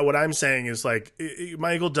 What I'm saying is, like,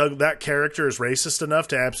 Michael Douglas, that character is racist enough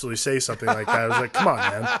to absolutely say something like that. I was like, come on,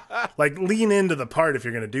 man. Like, lean into the part if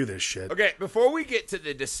you're going to do this shit. Okay, before we get to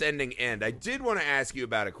the descending end, I did want to ask you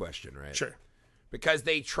about a question, right? Sure. Because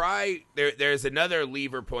they try, there's another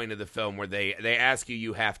lever point of the film where they ask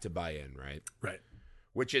you have to buy in, right? Right.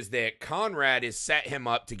 Which is that Conrad has set him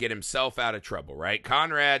up to get himself out of trouble, right?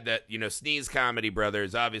 Conrad, that, Sneeze Comedy brother,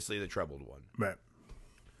 is obviously the troubled one. Right.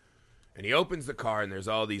 And he opens the car and there's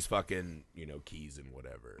all these fucking, keys and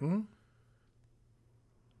whatever. Mm-hmm.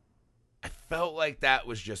 I felt like that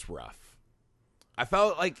was just rough. I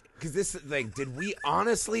felt like, because this is like, did we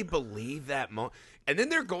honestly believe that moment? And then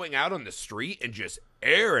they're going out on the street and just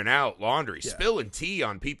airing out laundry, spilling tea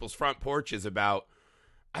on people's front porches about,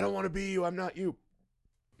 I don't want to be you, I'm not you.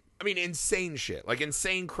 I mean, insane shit. Like,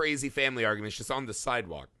 insane, crazy family arguments just on the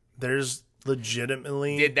sidewalk. There's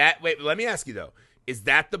legitimately... Wait, let me ask you, though. Is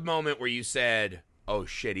that the moment where you said, oh,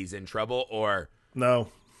 shit, he's in trouble? Or... No.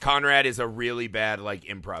 Conrad is a really bad, like,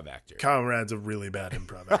 improv actor. Conrad's a really bad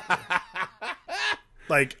improv actor.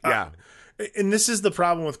 Like... Yeah. And this is the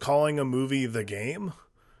problem with calling a movie The Game,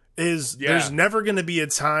 is there's never going to be a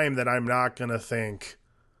time that I'm not going to think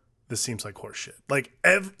this seems like horseshit. Like,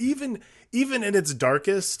 even in its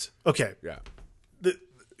darkest, okay. Yeah.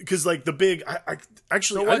 Because, like, the big... I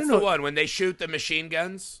actually... So what's the one? When they shoot the machine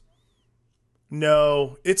guns?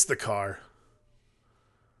 No, it's the car.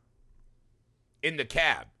 In the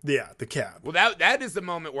cab. Yeah, the cab. Well, that is the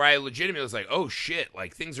moment where I legitimately was like, oh, shit,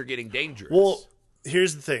 like, things are getting dangerous. Well,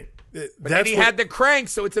 here's the thing. But then he had the crank,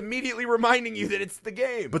 so it's immediately reminding you that it's the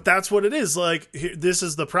game. But that's what it is. Like, this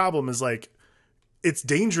is the problem, is like, it's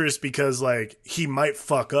dangerous because like he might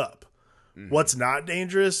fuck up. What's not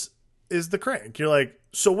dangerous is the crank. You're like,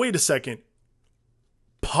 so wait a second,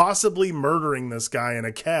 possibly murdering this guy in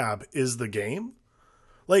a cab is the game?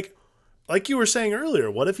 Like you were saying earlier,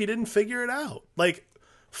 what if he didn't figure it out? Like,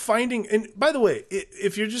 finding, and by the way,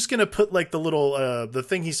 if you're just gonna put like the little the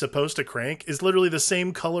thing he's supposed to crank is literally the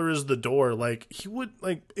same color as the door, like he would,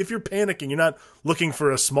 like, if you're panicking, you're not looking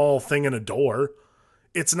for a small thing in a door.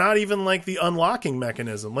 It's not even like the unlocking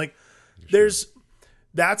mechanism. Like,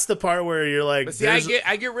 that's the part where you're like, but see,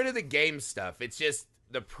 I get rid of the game stuff. It's just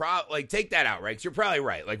the like, take that out, right? 'Cause you're probably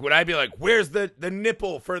right. Like, would I be like, where's the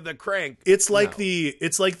nipple for the crank? It's like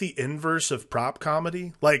it's like the inverse of prop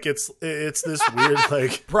comedy. Like, it's this weird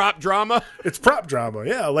like prop drama. It's prop drama.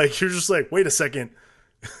 Yeah. Like, you're just like, wait a second.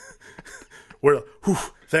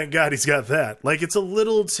 Thank God he's got that. Like, it's a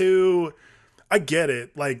little too, I get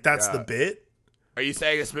it. Like, that's the bit. Are you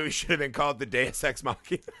saying this movie should have been called The Deus Ex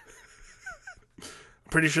Machina?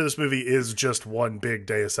 Pretty sure this movie is just one big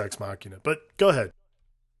Deus Ex Machina, but go ahead.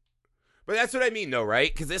 But that's what I mean, though,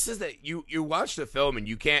 right? Because this is that you watch the film and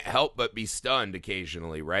you can't help but be stunned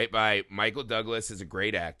occasionally, right? By Michael Douglas is a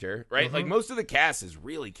great actor, right? Mm-hmm. Like, most of the cast is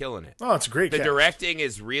really killing it. Oh, it's a great cast. The directing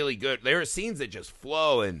is really good. There are scenes that just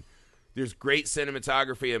flow, and there's great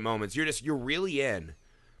cinematography in moments. You're really in.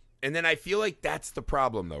 And then I feel like that's the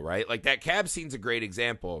problem, though, right? Like, that cab scene's a great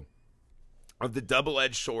example of the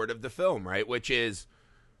double-edged sword of the film, right? Which is,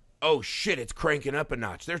 oh, shit, it's cranking up a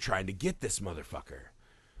notch. They're trying to get this motherfucker.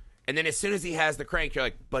 And then as soon as he has the crank, you're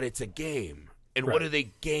like, but it's a game. And what do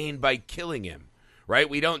they gain by killing him? Right?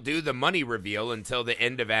 We don't do the money reveal until the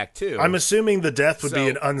end of Act 2. I'm assuming the death would be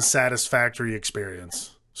an unsatisfactory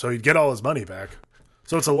experience. So he'd get all his money back.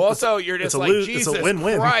 So it's you're just like, Jesus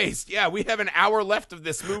Christ. Yeah, we have an hour left of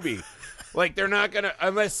this movie. Like, they're not going to,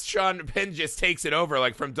 unless Sean Penn just takes it over,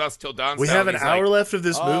 like, from dusk till dawn. We have an hour left of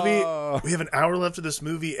this movie. We have an hour left of this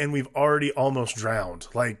movie, and we've already almost drowned.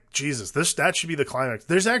 Like, Jesus, that should be the climax.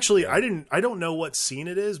 There's actually, I don't know what scene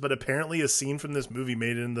it is, but apparently a scene from this movie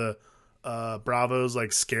made it in the Bravo's,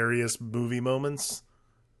 like, scariest movie moments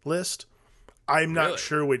list. I'm not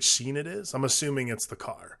sure which scene it is. I'm assuming it's the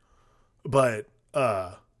car. But,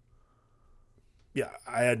 yeah,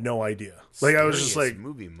 I had no idea. Like, I was just like,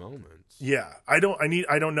 movie moments. Yeah, I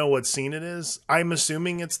don't know what scene it is. I'm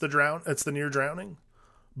assuming it's the near drowning,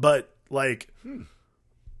 but like,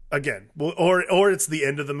 again, or it's the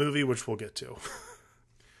end of the movie, which we'll get to.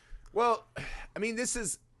 Well, I mean, this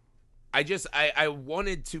is, I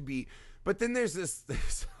wanted to be, but then there's this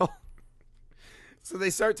so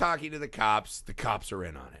they start talking to the cops. The cops are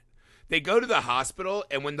in on it. They go to the hospital,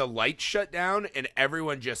 and when the lights shut down and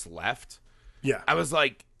everyone just left, yeah, I was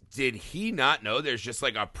like, did he not know there's just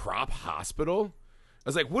like a prop hospital? I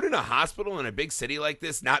was like, wouldn't a hospital in a big city like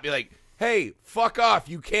this not be like, hey, fuck off.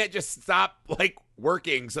 You can't just stop like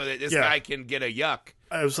working so that this guy can get a yuck.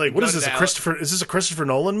 I was like, what is this? Is this a Christopher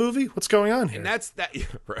Nolan movie? What's going on here? And that's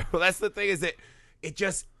well, that's the thing, is that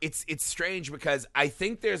it's strange because I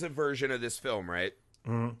think there's a version of this film, right?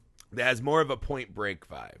 Mm-hmm. That has more of a Point Break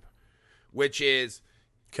vibe, which is,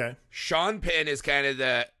 okay, Sean Penn is kind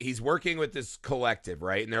of he's working with this collective,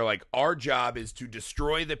 right? And they're like, our job is to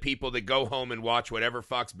destroy the people that go home and watch whatever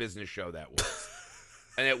Fox Business show that was.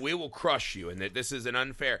 And that we will crush you, and that this is an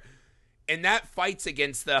unfair. And that fights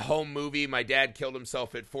against the home movie, my dad killed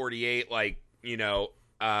himself at 48, like, you know,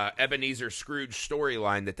 Ebenezer Scrooge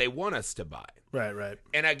storyline that they want us to buy. Right.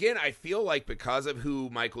 And again, I feel like because of who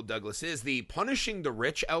Michael Douglas is, the punishing the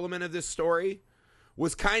rich element of this story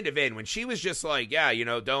was kind of in. When she was just like, yeah, you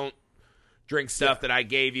know, don't drink stuff that I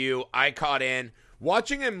gave you. I caught in.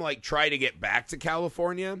 Watching him, like, try to get back to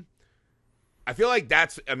California, I feel like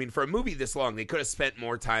for a movie this long, they could have spent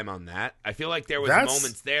more time on that. I feel like there was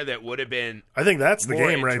moments there that would have been I think that's the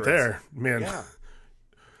game right there, man. Yeah.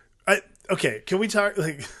 Okay, can we talk,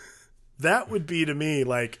 like, that would be to me,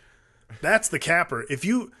 like, that's the capper. If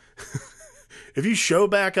you show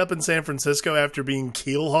back up in San Francisco after being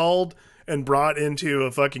keel hauled and brought into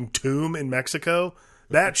a fucking tomb in Mexico,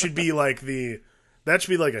 that should be like a,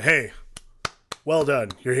 hey, well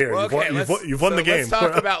done, you're here. Well, okay, you've won the game. Let's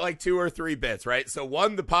talk about like 2 or 3 bits, right? So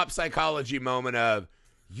one, the pop psychology moment of,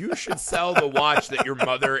 you should sell the watch that your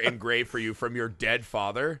mother engraved for you from your dead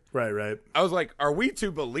father. Right. I was like, are we to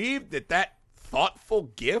believe that thoughtful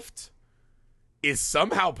gift is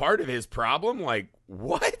somehow part of his problem? Like,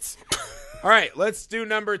 what? All right, let's do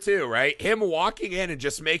number 2, right? Him walking in and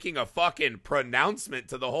just making a fucking pronouncement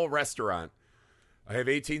to the whole restaurant. I have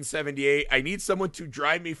 1878. I need someone to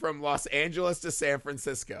drive me from Los Angeles to San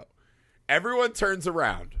Francisco. everyone turns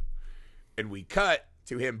around, and we cut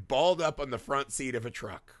to him balled up on the front seat of a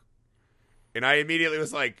truck. And I immediately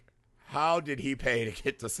was like, how did he pay to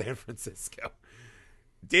get to San Francisco?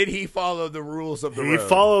 Did he follow the rules of the road? He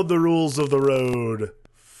followed the rules of the road.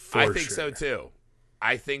 I think so too.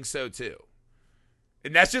 I think so too.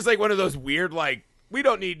 And that's just like one of those weird, like, we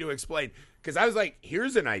don't need to explain. Because I was like,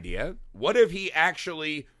 here's an idea. What if he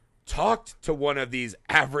actually talked to one of these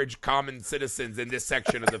average common citizens in this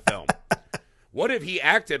section of the film? What if he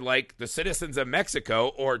acted like the citizens of Mexico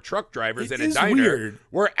or truck drivers in a diner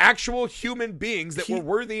were actual human beings that were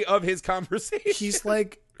worthy of his conversation? He's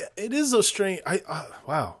like, it is a strange.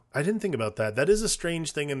 Wow, I didn't think about that. That is a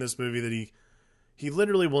strange thing in this movie that he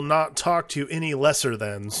literally will not talk to any lesser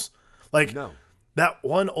thans. Like, no. That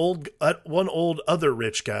one old other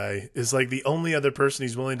rich guy is like the only other person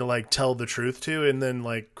he's willing to like tell the truth to, and then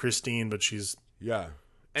like Christine, but she's and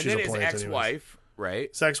then his ex-wife. Right?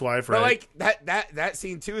 His ex-wife, right? But like that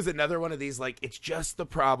scene too is another one of these, like, it's just the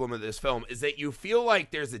problem of this film is that you feel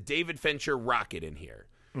like there's a David Fincher rocket in here.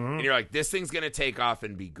 Mm-hmm. And you're like, this thing's going to take off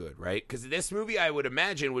and be good, right? Because this movie, I would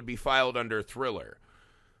imagine, would be filed under thriller.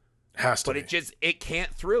 Has to be. It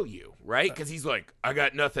can't thrill you, right? Because he's like, I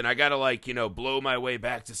got nothing. I got to, like, blow my way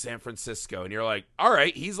back to San Francisco. And you're like, all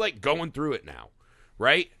right, he's like going through it now,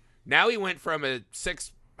 right? Now he went from a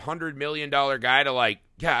 $600 million guy to like,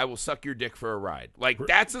 yeah, I will suck your dick for a ride. Like,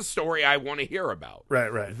 that's a story I want to hear about.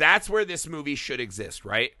 Right. That's where this movie should exist,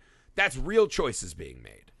 right? That's real choices being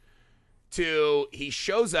made. He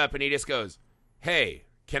shows up and he just goes, hey,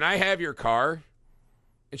 can I have your car?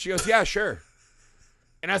 And she goes, yeah, sure.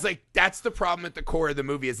 And I was like, that's the problem at the core of the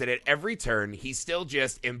movie, is that at every turn, he's still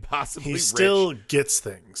just impossibly rich. He still gets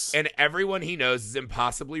things. And everyone he knows is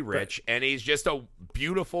impossibly rich. Right. And he's just a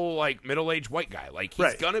beautiful, like, middle-aged white guy. Like,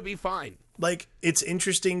 he's going to be fine. Like, it's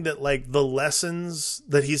interesting that, like, the lessons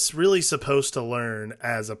that he's really supposed to learn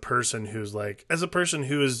as a person whose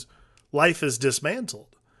life is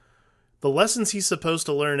dismantled. The lessons he's supposed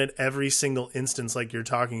to learn at every single instance, like you're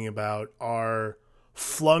talking about, are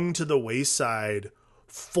flung to the wayside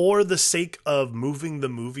for the sake of moving the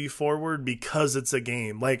movie forward because it's a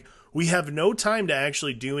game. Like, we have no time to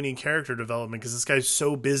actually do any character development because this guy's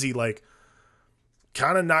so busy, like,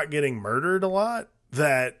 kind of not getting murdered a lot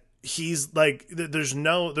that he's like, there's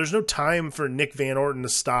no time for Nick Van Orton to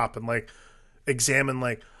stop and like examine,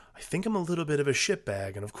 like, I think I'm a little bit of a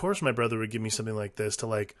shitbag, and of course my brother would give me something like this to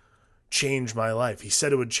like change my life. He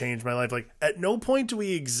said it would change my life. Like, at no point do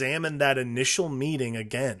we examine that initial meeting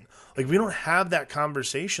again. Like, we don't have that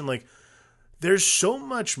conversation. Like, there's so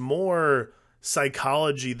much more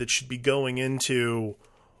psychology that should be going into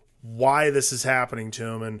why this is happening to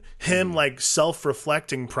him, and him like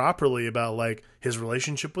self-reflecting properly about like his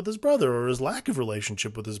relationship with his brother or his lack of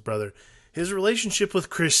relationship with his brother. His relationship with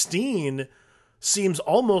Christine seems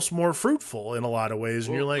almost more fruitful in a lot of ways.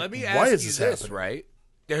 And you're like, why is this happening? Right?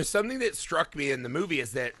 There's something that struck me in the movie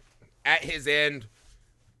is that at his end,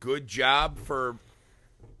 good job for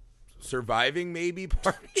surviving, maybe.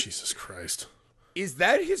 Jesus Christ. Is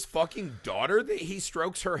that his fucking daughter that he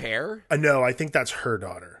strokes her hair? No, I think that's her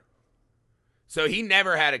daughter. So he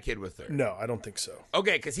never had a kid with her? No, I don't think so.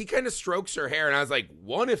 Okay, because he kind of strokes her hair, and I was like,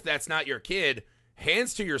 one, if that's not your kid,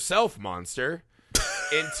 hands to yourself, monster.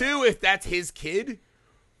 And two, if that's his kid,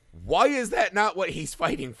 why is that not what he's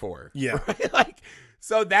fighting for? Yeah. Right?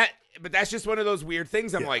 But that's just one of those weird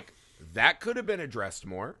things. I'm like, that could have been addressed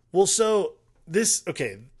more. Well, so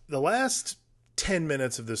the last 10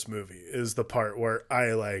 minutes of this movie is the part where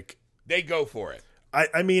they go for it.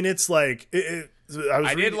 I mean, it's like,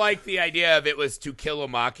 I did like the idea of it was To Kill a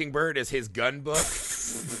Mockingbird as his gun book.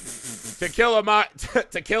 to kill an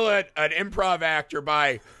improv actor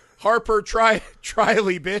by Harper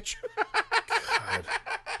Triley, bitch. God.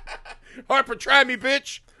 Harper, try me,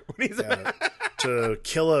 bitch. To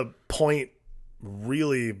kill a point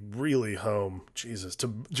really, really home. Jesus,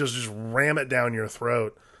 to just ram it down your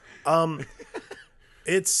throat.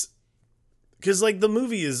 It's because like the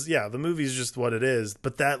movie is just what it is.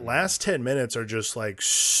 But that last 10 minutes are just like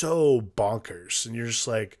so bonkers, and you're just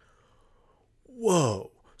like,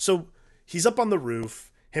 whoa. So he's up on the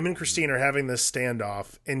roof. Him and Christine are having this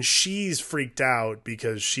standoff, and she's freaked out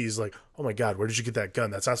because she's like, oh my God, where did you get that gun?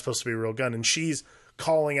 That's not supposed to be a real gun. And she's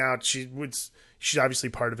calling out. She's obviously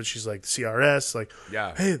part of it. She's like, CRS, like,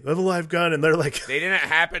 yeah, hey, I have a live gun. And they're like, they didn't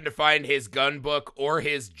happen to find his gun book or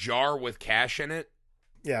his jar with cash in it.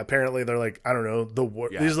 Yeah, apparently they're like, I don't know,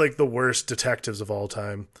 these are like the worst detectives of all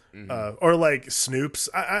time. Mm-hmm. Or like Snoops.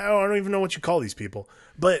 I don't even know what you call these people.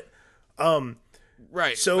 But,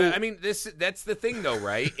 right. So, but, I mean, that's the thing though,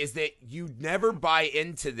 right? Is that you never buy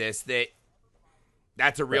into this, that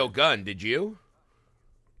that's a real gun. Did you?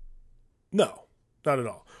 No, not at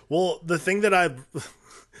all. Well, the thing that this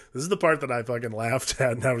is the part that I fucking laughed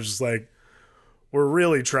at, and I was just like, we're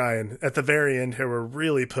really trying at the very end here. We're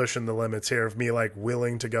really pushing the limits here of me like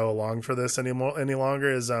willing to go along for this any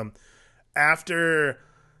longer. Is after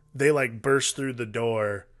they like burst through the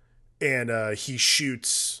door and he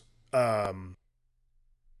shoots Sean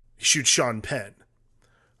Penn.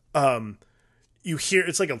 You hear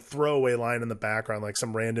it's like a throwaway line in the background, like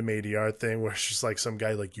some random ADR thing where it's just like some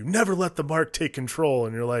guy like, you never let the mark take control,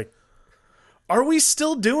 and you're like, are we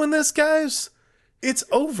still doing this, guys? It's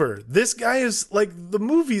over. This guy is like, the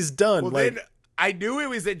movie's done. Well, like, then I knew he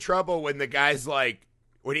was in trouble when the guy's like,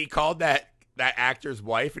 when he called that actor's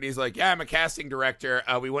wife, and he's like, yeah, I'm a casting director.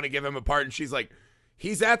 We want to give him a part. And she's like,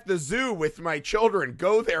 he's at the zoo with my children.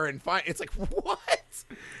 Go there and find. It's like, what?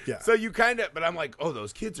 Yeah. So you kind of, but I'm like, oh,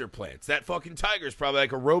 those kids are plants. That fucking tiger's probably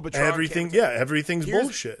like a Robotron. Everything's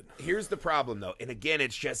bullshit. Here's the problem, though. And again,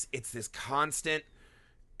 it's this constant.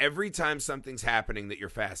 Every time something's happening that you're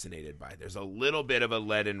fascinated by, there's a little bit of a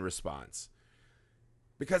lead-in response.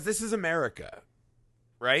 Because this is America,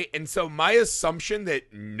 right? And so my assumption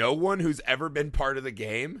that no one who's ever been part of the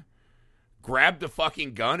game grabbed a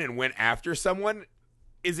fucking gun and went after someone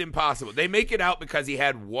is impossible. They make it out because he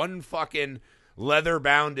had one fucking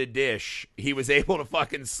leather-bounded dish he was able to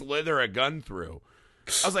fucking slither a gun through.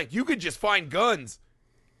 I was like, you could just find guns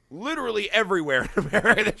literally everywhere in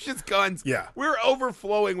America. There's just guns. Yeah. We're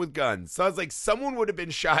overflowing with guns. So I was like, someone would have been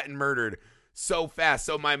shot and murdered so fast.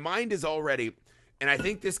 So my mind is already, and I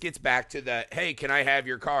think this gets back to the, hey, can I have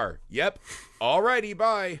your car? Yep. Alrighty,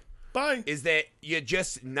 bye. Bye. Is that you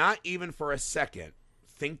just not even for a second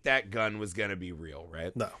think that gun was going to be real,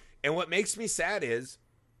 right? No. And what makes me sad is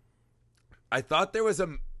I thought there was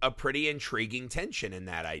a pretty intriguing tension in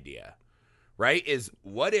that idea, right? Is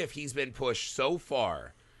what if he's been pushed so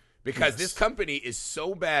far because this company is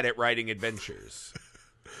so bad at writing adventures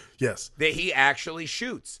yes, that he actually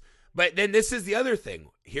shoots. But then this is the other thing.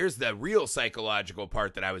 Here's the real psychological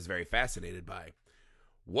part that I was very fascinated by.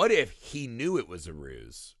 What if he knew it was a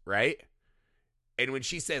ruse, right? And when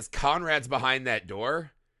she says Conrad's behind that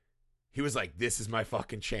door, he was like, this is my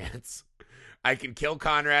fucking chance. I can kill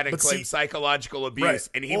Conrad and claim psychological abuse. Right.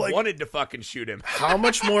 And he wanted to fucking shoot him. How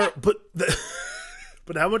much more, but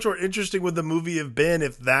how much more interesting would the movie have been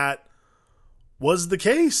if that was the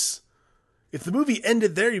case? If the movie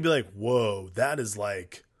ended there, you'd be like, whoa, that is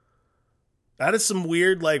some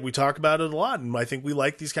weird, like, we talk about it a lot, and I think we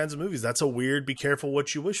like these kinds of movies. That's a weird, be careful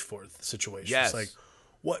what you wish for situation. Yes. It's like,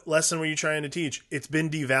 what lesson were you trying to teach? It's been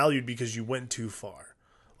devalued because you went too far.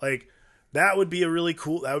 Like, that would be a really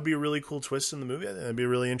cool twist in the movie. I think that'd be a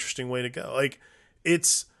really interesting way to go. Like,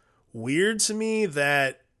 it's weird to me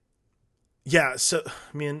that, yeah, so,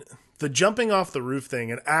 I mean, the jumping off the roof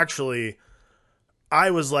thing, and actually,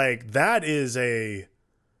 I was like,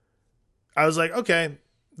 okay,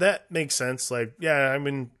 that makes sense. Like, yeah, I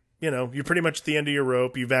mean, you know, you're pretty much at the end of your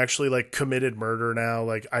rope. You've actually, like, committed murder now.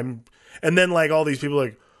 Like, and then, like, all these people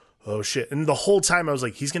like, oh, shit. And the whole time I was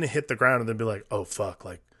like, he's going to hit the ground and then be like, oh, fuck,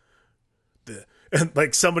 like, and,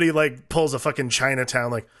 like, somebody, like, pulls a fucking Chinatown,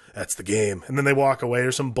 like, that's the game. And then they walk away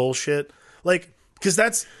or some bullshit. Like, because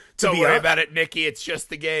that's... Don't worry about it, Nikki. It's just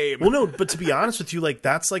the game. Well, no, but to be honest with you, like,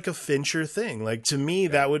 that's like a Fincher thing. Like, to me,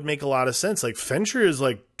 that would make a lot of sense. Like, Fincher is,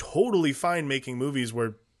 like, totally fine making movies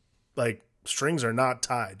where, like, strings are not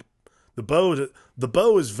tied. The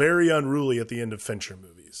bow is very unruly at the end of Fincher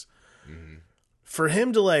movies. Mm-hmm. For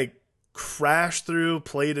him to, like, crash through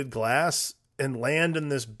plated glass and land in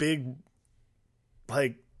this big,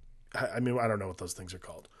 like, I mean, I don't know what those things are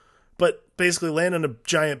called, but basically land on a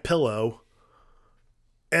giant pillow.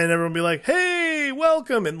 And everyone be like, hey,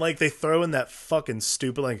 welcome. And, like, they throw in that fucking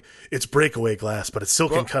stupid, like, it's breakaway glass, but it still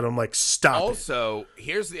can cut. I'm like, stop it. Also,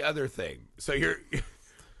 here's the other thing. So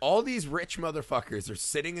all these rich motherfuckers are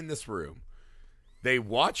sitting in this room. They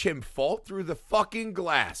watch him fall through the fucking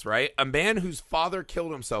glass, right? A man whose father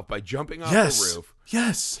killed himself by jumping off the roof.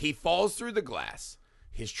 Yes. He falls through the glass.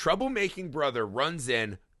 His troublemaking brother runs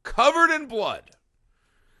in, covered in blood,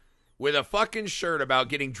 with a fucking shirt about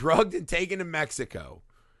getting drugged and taken to Mexico.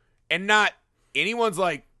 And not anyone's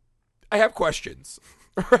like, I have questions,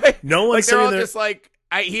 right? No one's like, they're all there. just like,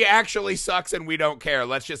 he actually sucks and we don't care.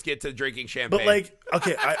 Let's just get to drinking champagne. But, like,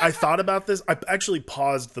 okay, I thought about this. I actually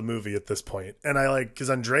paused the movie at this point, and I, like, because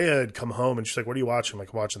Andrea had come home and she's like, what are you watching? I'm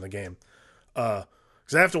like, watching the game. Because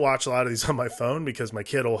I have to watch a lot of these on my phone because my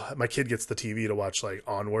kid gets the TV to watch, like,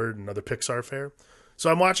 Onward and other Pixar fare. So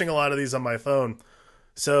I'm watching a lot of these on my phone.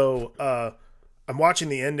 So, I'm watching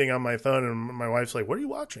the ending on my phone, and my wife's like, what are you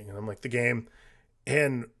watching? And I'm like, the game.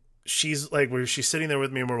 And she's like, where she's sitting there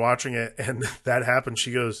with me and we're watching it, and that happened.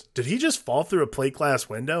 She goes, "Did he just fall through a plate glass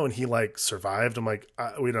window and he like survived?" I'm like,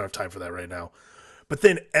 "We don't have time for that right now." But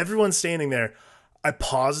then everyone's standing there. I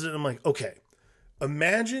paused it and I'm like, okay,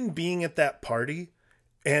 imagine being at that party,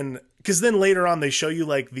 and because then later on they show you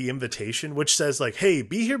like the invitation, which says like, "Hey,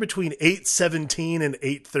 be here between 8:17 and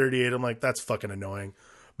 8:38." I'm like, that's fucking annoying.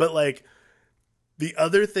 But like, the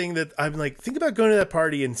other thing that I'm like, think about going to that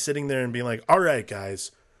party and sitting there and being like, all right,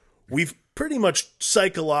 guys, we've pretty much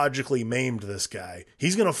psychologically maimed this guy.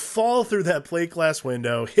 He's going to fall through that plate glass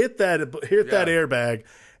window, hit that airbag,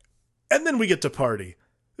 and then we get to party.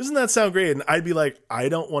 Doesn't that sound great? And I'd be like, I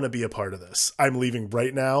don't want to be a part of this. I'm leaving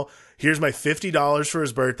right now. Here's my $50 for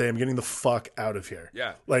his birthday. I'm getting the fuck out of here.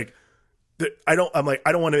 Yeah. Like, I don't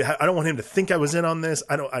want him to think I was in on this.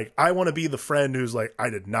 I want to be the friend who's like, I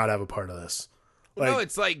did not have a part of this. Like, no,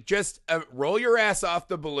 it's like just roll your ass off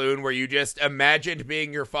the balloon where you just imagined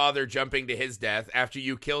being your father jumping to his death after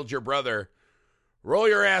you killed your brother. Roll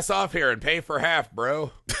your ass off here and pay for half,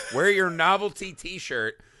 bro. Wear your novelty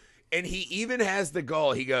t-shirt. And he even has the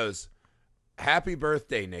gall. He goes, "Happy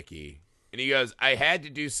birthday, Nikki." And he goes, "I had to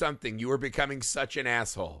do something. You were becoming such an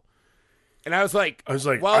asshole." And I was like,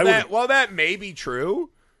 while that may be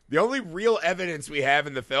true, the only real evidence we have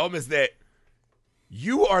in the film is that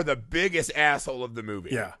you are the biggest asshole of the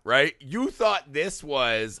movie. Yeah. Right? You thought this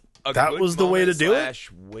was that was the way to do it?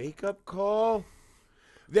 Wake up call.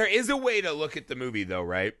 There is a way to look at the movie though,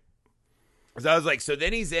 right? Because I was like, so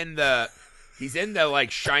then he's in the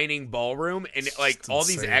like shining ballroom, and like all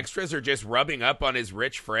these extras are just rubbing up on his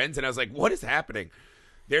rich friends, and I was like, what is happening?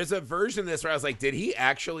 There's a version of this where I was like, did he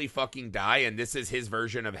actually fucking die, and this is his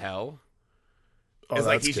version of hell? It's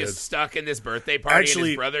like he's just stuck in this birthday party, and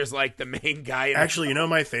his brother's like the main guy. Actually, you know,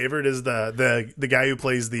 my favorite is the guy who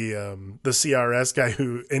plays the CRS guy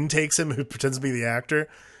who intakes him, who pretends to be the actor,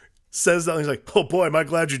 says that, and he's like, "Oh boy, am I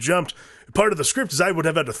glad you jumped. Part of the script is I would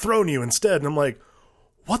have had to thrown you instead." And I'm like,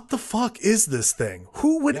 what the fuck is this thing?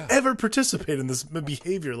 Who would ever participate in this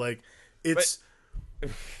behavior? Like, it's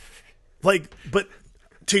but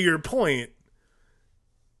to your point,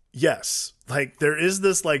 yes, like there is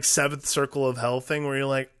this like seventh circle of hell thing where you're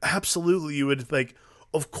like, absolutely, you would like,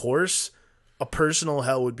 of course, a personal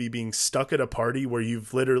hell would be being stuck at a party where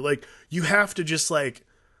you've literally like, you have to just like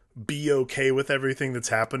be okay with everything that's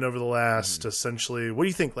happened over the last essentially, what do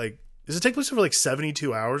you think? Like, does it take place over like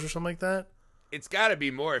 72 hours or something like that? It's got to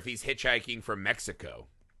be more if he's hitchhiking from Mexico.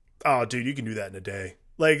 Oh, dude, you can do that in a day.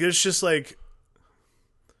 Like, it's just like...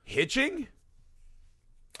 Hitching?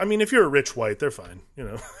 I mean, if you're a rich white, they're fine, you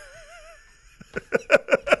know.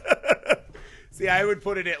 See, I would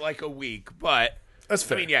put it at like a week, but... That's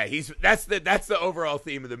fair. I mean, yeah, that's the overall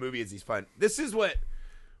theme of the movie is he's fun. This is what...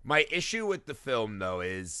 My issue with the film, though,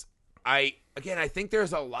 is... I think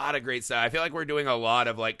there's a lot of great stuff. I feel like we're doing a lot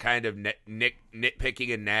of like kind of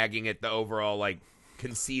nitpicking and nagging at the overall like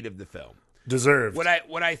conceit of the film. Deserved. What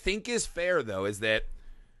I think is fair though is that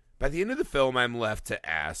by the end of the film, I'm left to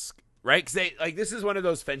ask, right? Because this is one of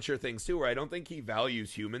those Fincher things too, where I don't think he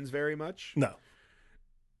values humans very much. No.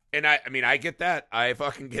 And I mean, I get that. I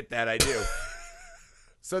fucking get that. I do.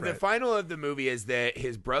 So the final of the movie is that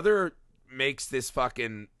his brother makes this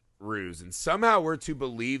fucking ruse, and somehow we're to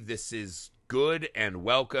believe this is good and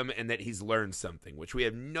welcome and that he's learned something, which we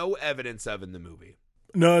have no evidence of in the movie.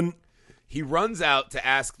 None. He runs out to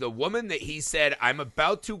ask the woman that he said, "I'm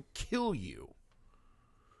about to kill you,"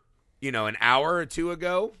 you know, an hour or two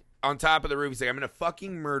ago on top of the roof. He's like, "I'm going to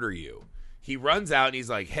fucking murder you." He runs out and he's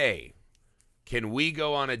like, "Hey, can we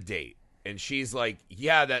go on a date?" And she's like,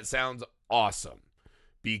 "Yeah, that sounds awesome."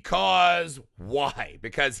 Because why?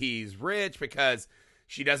 Because he's rich? Because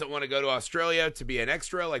she doesn't want to go to Australia to be an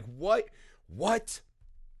extra? Like, what?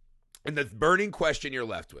 And the burning question you're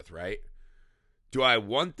left with, right? Do I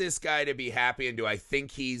want this guy to be happy, and do I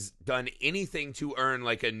think he's done anything to earn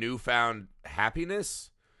like a newfound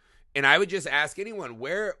happiness? And I would just ask anyone,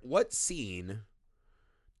 what scene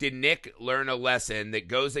did Nick learn a lesson that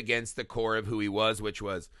goes against the core of who he was, which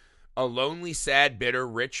was a lonely, sad, bitter,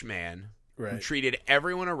 rich man who treated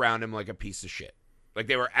everyone around him like a piece of shit. Like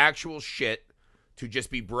they were actual shit to just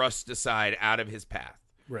be brushed aside out of his path.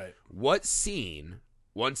 Right. What scene,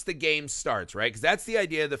 once the game starts, right? Because that's the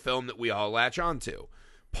idea of the film that we all latch onto.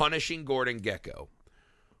 Punishing Gordon Gekko.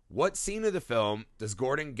 What scene of the film does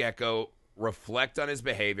Gordon Gekko reflect on his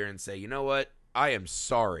behavior and say, you know what? I am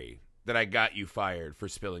sorry that I got you fired for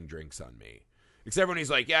spilling drinks on me. Except when he's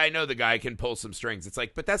like, yeah, I know the guy can pull some strings. It's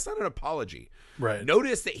like, but that's not an apology. Right.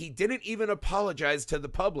 Notice that he didn't even apologize to the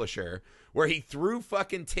publisher, where he threw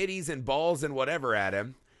fucking titties and balls and whatever at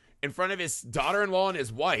him in front of his daughter-in-law and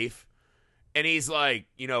his wife, And he's like,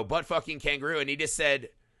 butt fucking kangaroo. And he just said,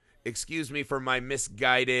 excuse me for my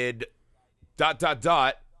misguided ...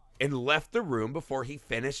 and left the room before he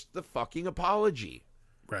finished the fucking apology.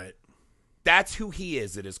 Right. That's who he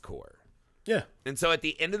is at his core. Yeah. And so at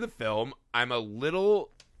the end of the film, I'm a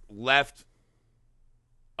little left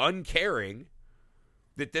uncaring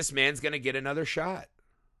that this man's going to get another shot.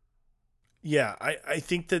 Yeah, I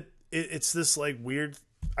think that it's this like weird...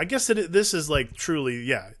 I guess that this is like truly,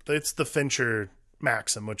 yeah, it's the Fincher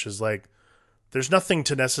maxim, which is like, there's nothing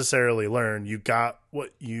to necessarily learn. You got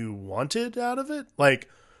what you wanted out of it. Like,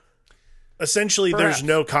 essentially, Perhaps. There's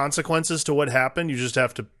no consequences to what happened. You just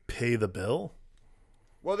have to pay the bill.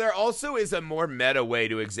 Well, there also is a more meta way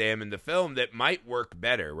to examine the film that might work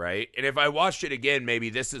better, right? And if I watched it again, maybe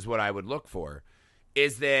this is what I would look for,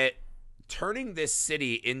 is that turning this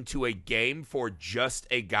city into a game for just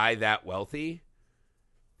a guy that wealthy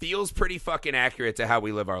feels pretty fucking accurate to how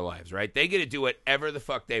we live our lives, right? They get to do whatever the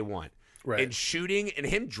fuck they want. Right. And shooting and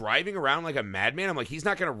him driving around like a madman, I'm like, he's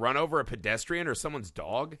not going to run over a pedestrian or someone's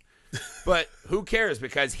dog. But who cares,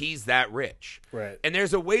 because he's that rich. Right. And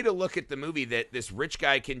there's a way to look at the movie that this rich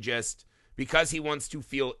guy can just, because he wants to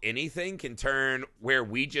feel anything, can turn where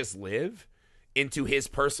we just live into his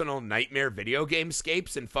personal nightmare video game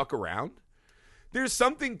scapes and fuck around. There's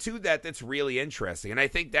something to that that's really interesting. And I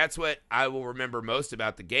think that's what I will remember most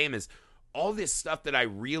about the game is all this stuff that I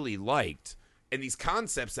really liked and these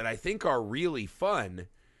concepts that I think are really fun.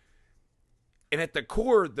 And at the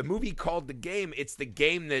core, the movie called The Game, it's the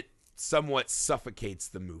game that somewhat suffocates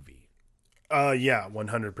the movie. Yeah,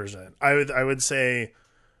 100%. I would say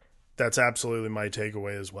that's absolutely my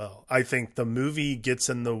takeaway as well. I think the movie gets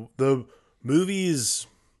in the movie's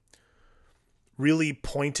really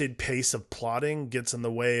pointed pace of plotting gets in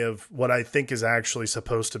the way of what I think is actually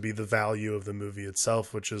supposed to be the value of the movie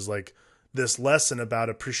itself, which is like this lesson about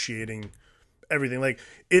appreciating everything. Like,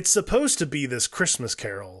 it's supposed to be this Christmas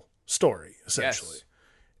Carol story, essentially. Yes.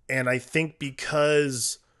 And I think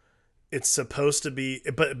because it's supposed to be,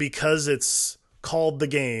 but because it's called The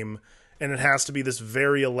Game and it has to be this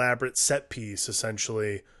very elaborate set piece,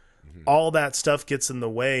 essentially, all that stuff gets in the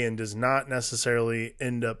way and does not necessarily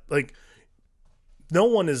end up like, no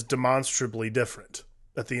one is demonstrably different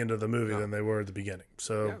at the end of the movie than they were at the beginning.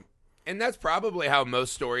 So, Yeah. And that's probably how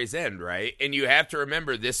most stories end, right? And you have to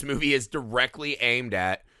remember, this movie is directly aimed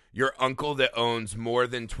at your uncle that owns more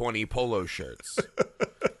than 20 polo shirts.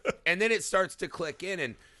 And then it starts to click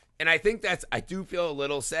in. And I think I do feel a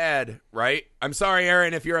little sad, right? I'm sorry,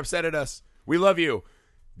 Aaron, if you're upset at us. We love you.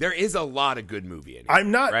 There is a lot of good movie in here. I'm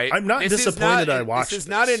not disappointed I watched this. This is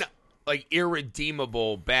not an like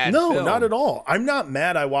irredeemable bad no, film. not at all. I'm not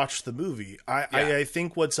mad I watched the movie. I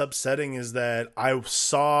think what's upsetting is that I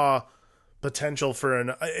saw potential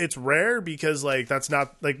for it's rare because like that's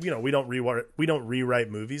not like, we don't rewrite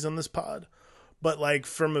movies on this pod, but like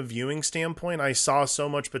from a viewing standpoint, I saw so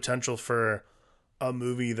much potential for a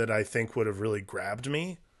movie that I think would have really grabbed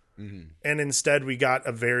me. Mm-hmm. And instead we got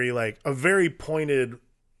a very pointed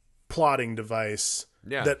plotting device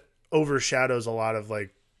that overshadows a lot of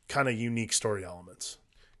like kind of unique story elements.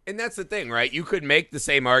 And that's the thing, right? You could make the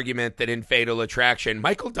same argument that in Fatal Attraction,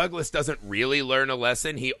 Michael Douglas doesn't really learn a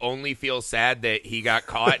lesson. He only feels sad that he got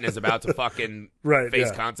caught and is about to fucking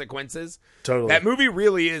face consequences. Totally. That movie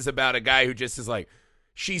really is about a guy who just is like,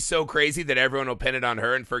 she's so crazy that everyone will pin it on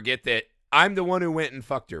her and forget that I'm the one who went and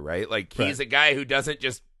fucked her, right? Like, he's a guy who doesn't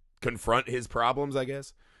just confront his problems, I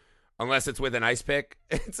guess, unless it's with an ice pick.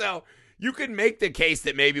 And so you could make the case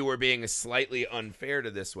that maybe we're being slightly unfair to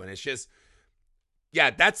this one. It's just, yeah,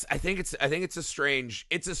 I think it's a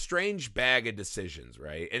strange bag of decisions,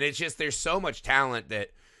 right? And it's just, there's so much talent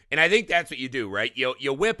that, and I think that's what you do, right?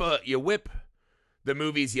 You whip the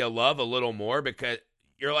movies you love a little more because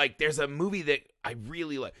you're like, there's a movie that I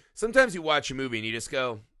really like. Sometimes you watch a movie and you just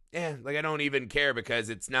go, like I don't even care because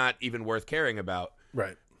it's not even worth caring about.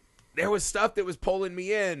 Right. There was stuff that was pulling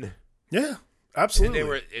me in. Yeah,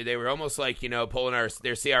 absolutely. And they were almost like, pulling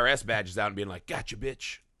their CRS badges out and being like, gotcha,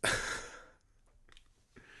 bitch.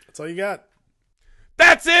 That's all you got.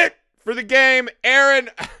 That's it for The Game. Aaron,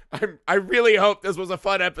 I really hope this was a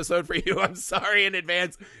fun episode for you. I'm sorry in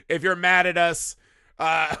advance if you're mad at us.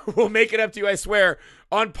 We'll make it up to you, I swear.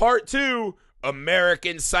 On part 2,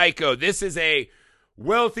 American Psycho. This is a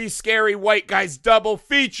wealthy, scary white guy's double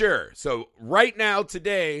feature. So right now,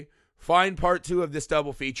 today, find part 2 of this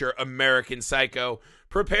double feature, American Psycho.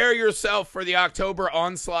 Prepare yourself for the October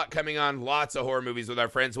onslaught coming on. Lots of horror movies with our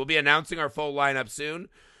friends. We'll be announcing our full lineup soon.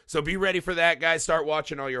 So be ready for that, guys. Start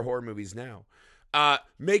watching all your horror movies now.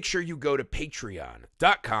 Make sure you go to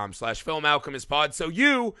patreon.com/filmalchemistpod so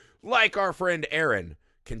you, like our friend Aaron,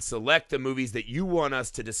 can select the movies that you want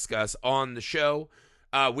us to discuss on the show.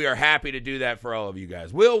 We are happy to do that for all of you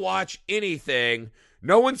guys. We'll watch anything.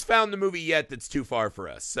 No one's found the movie yet that's too far for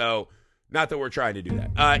us, so not that we're trying to do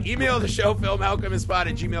that. Email the show,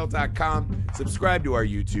 filmalchemistpod@gmail.com. Subscribe to our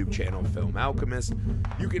YouTube channel, Film Alchemist.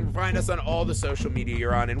 You can find us on all the social media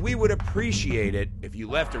you're on, and we would appreciate it if you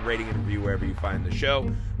left a rating and review wherever you find the show.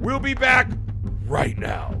 We'll be back right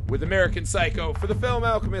now with American Psycho. For the Film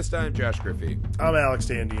Alchemist, I'm Josh Griffey. I'm Alex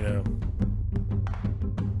Dandino.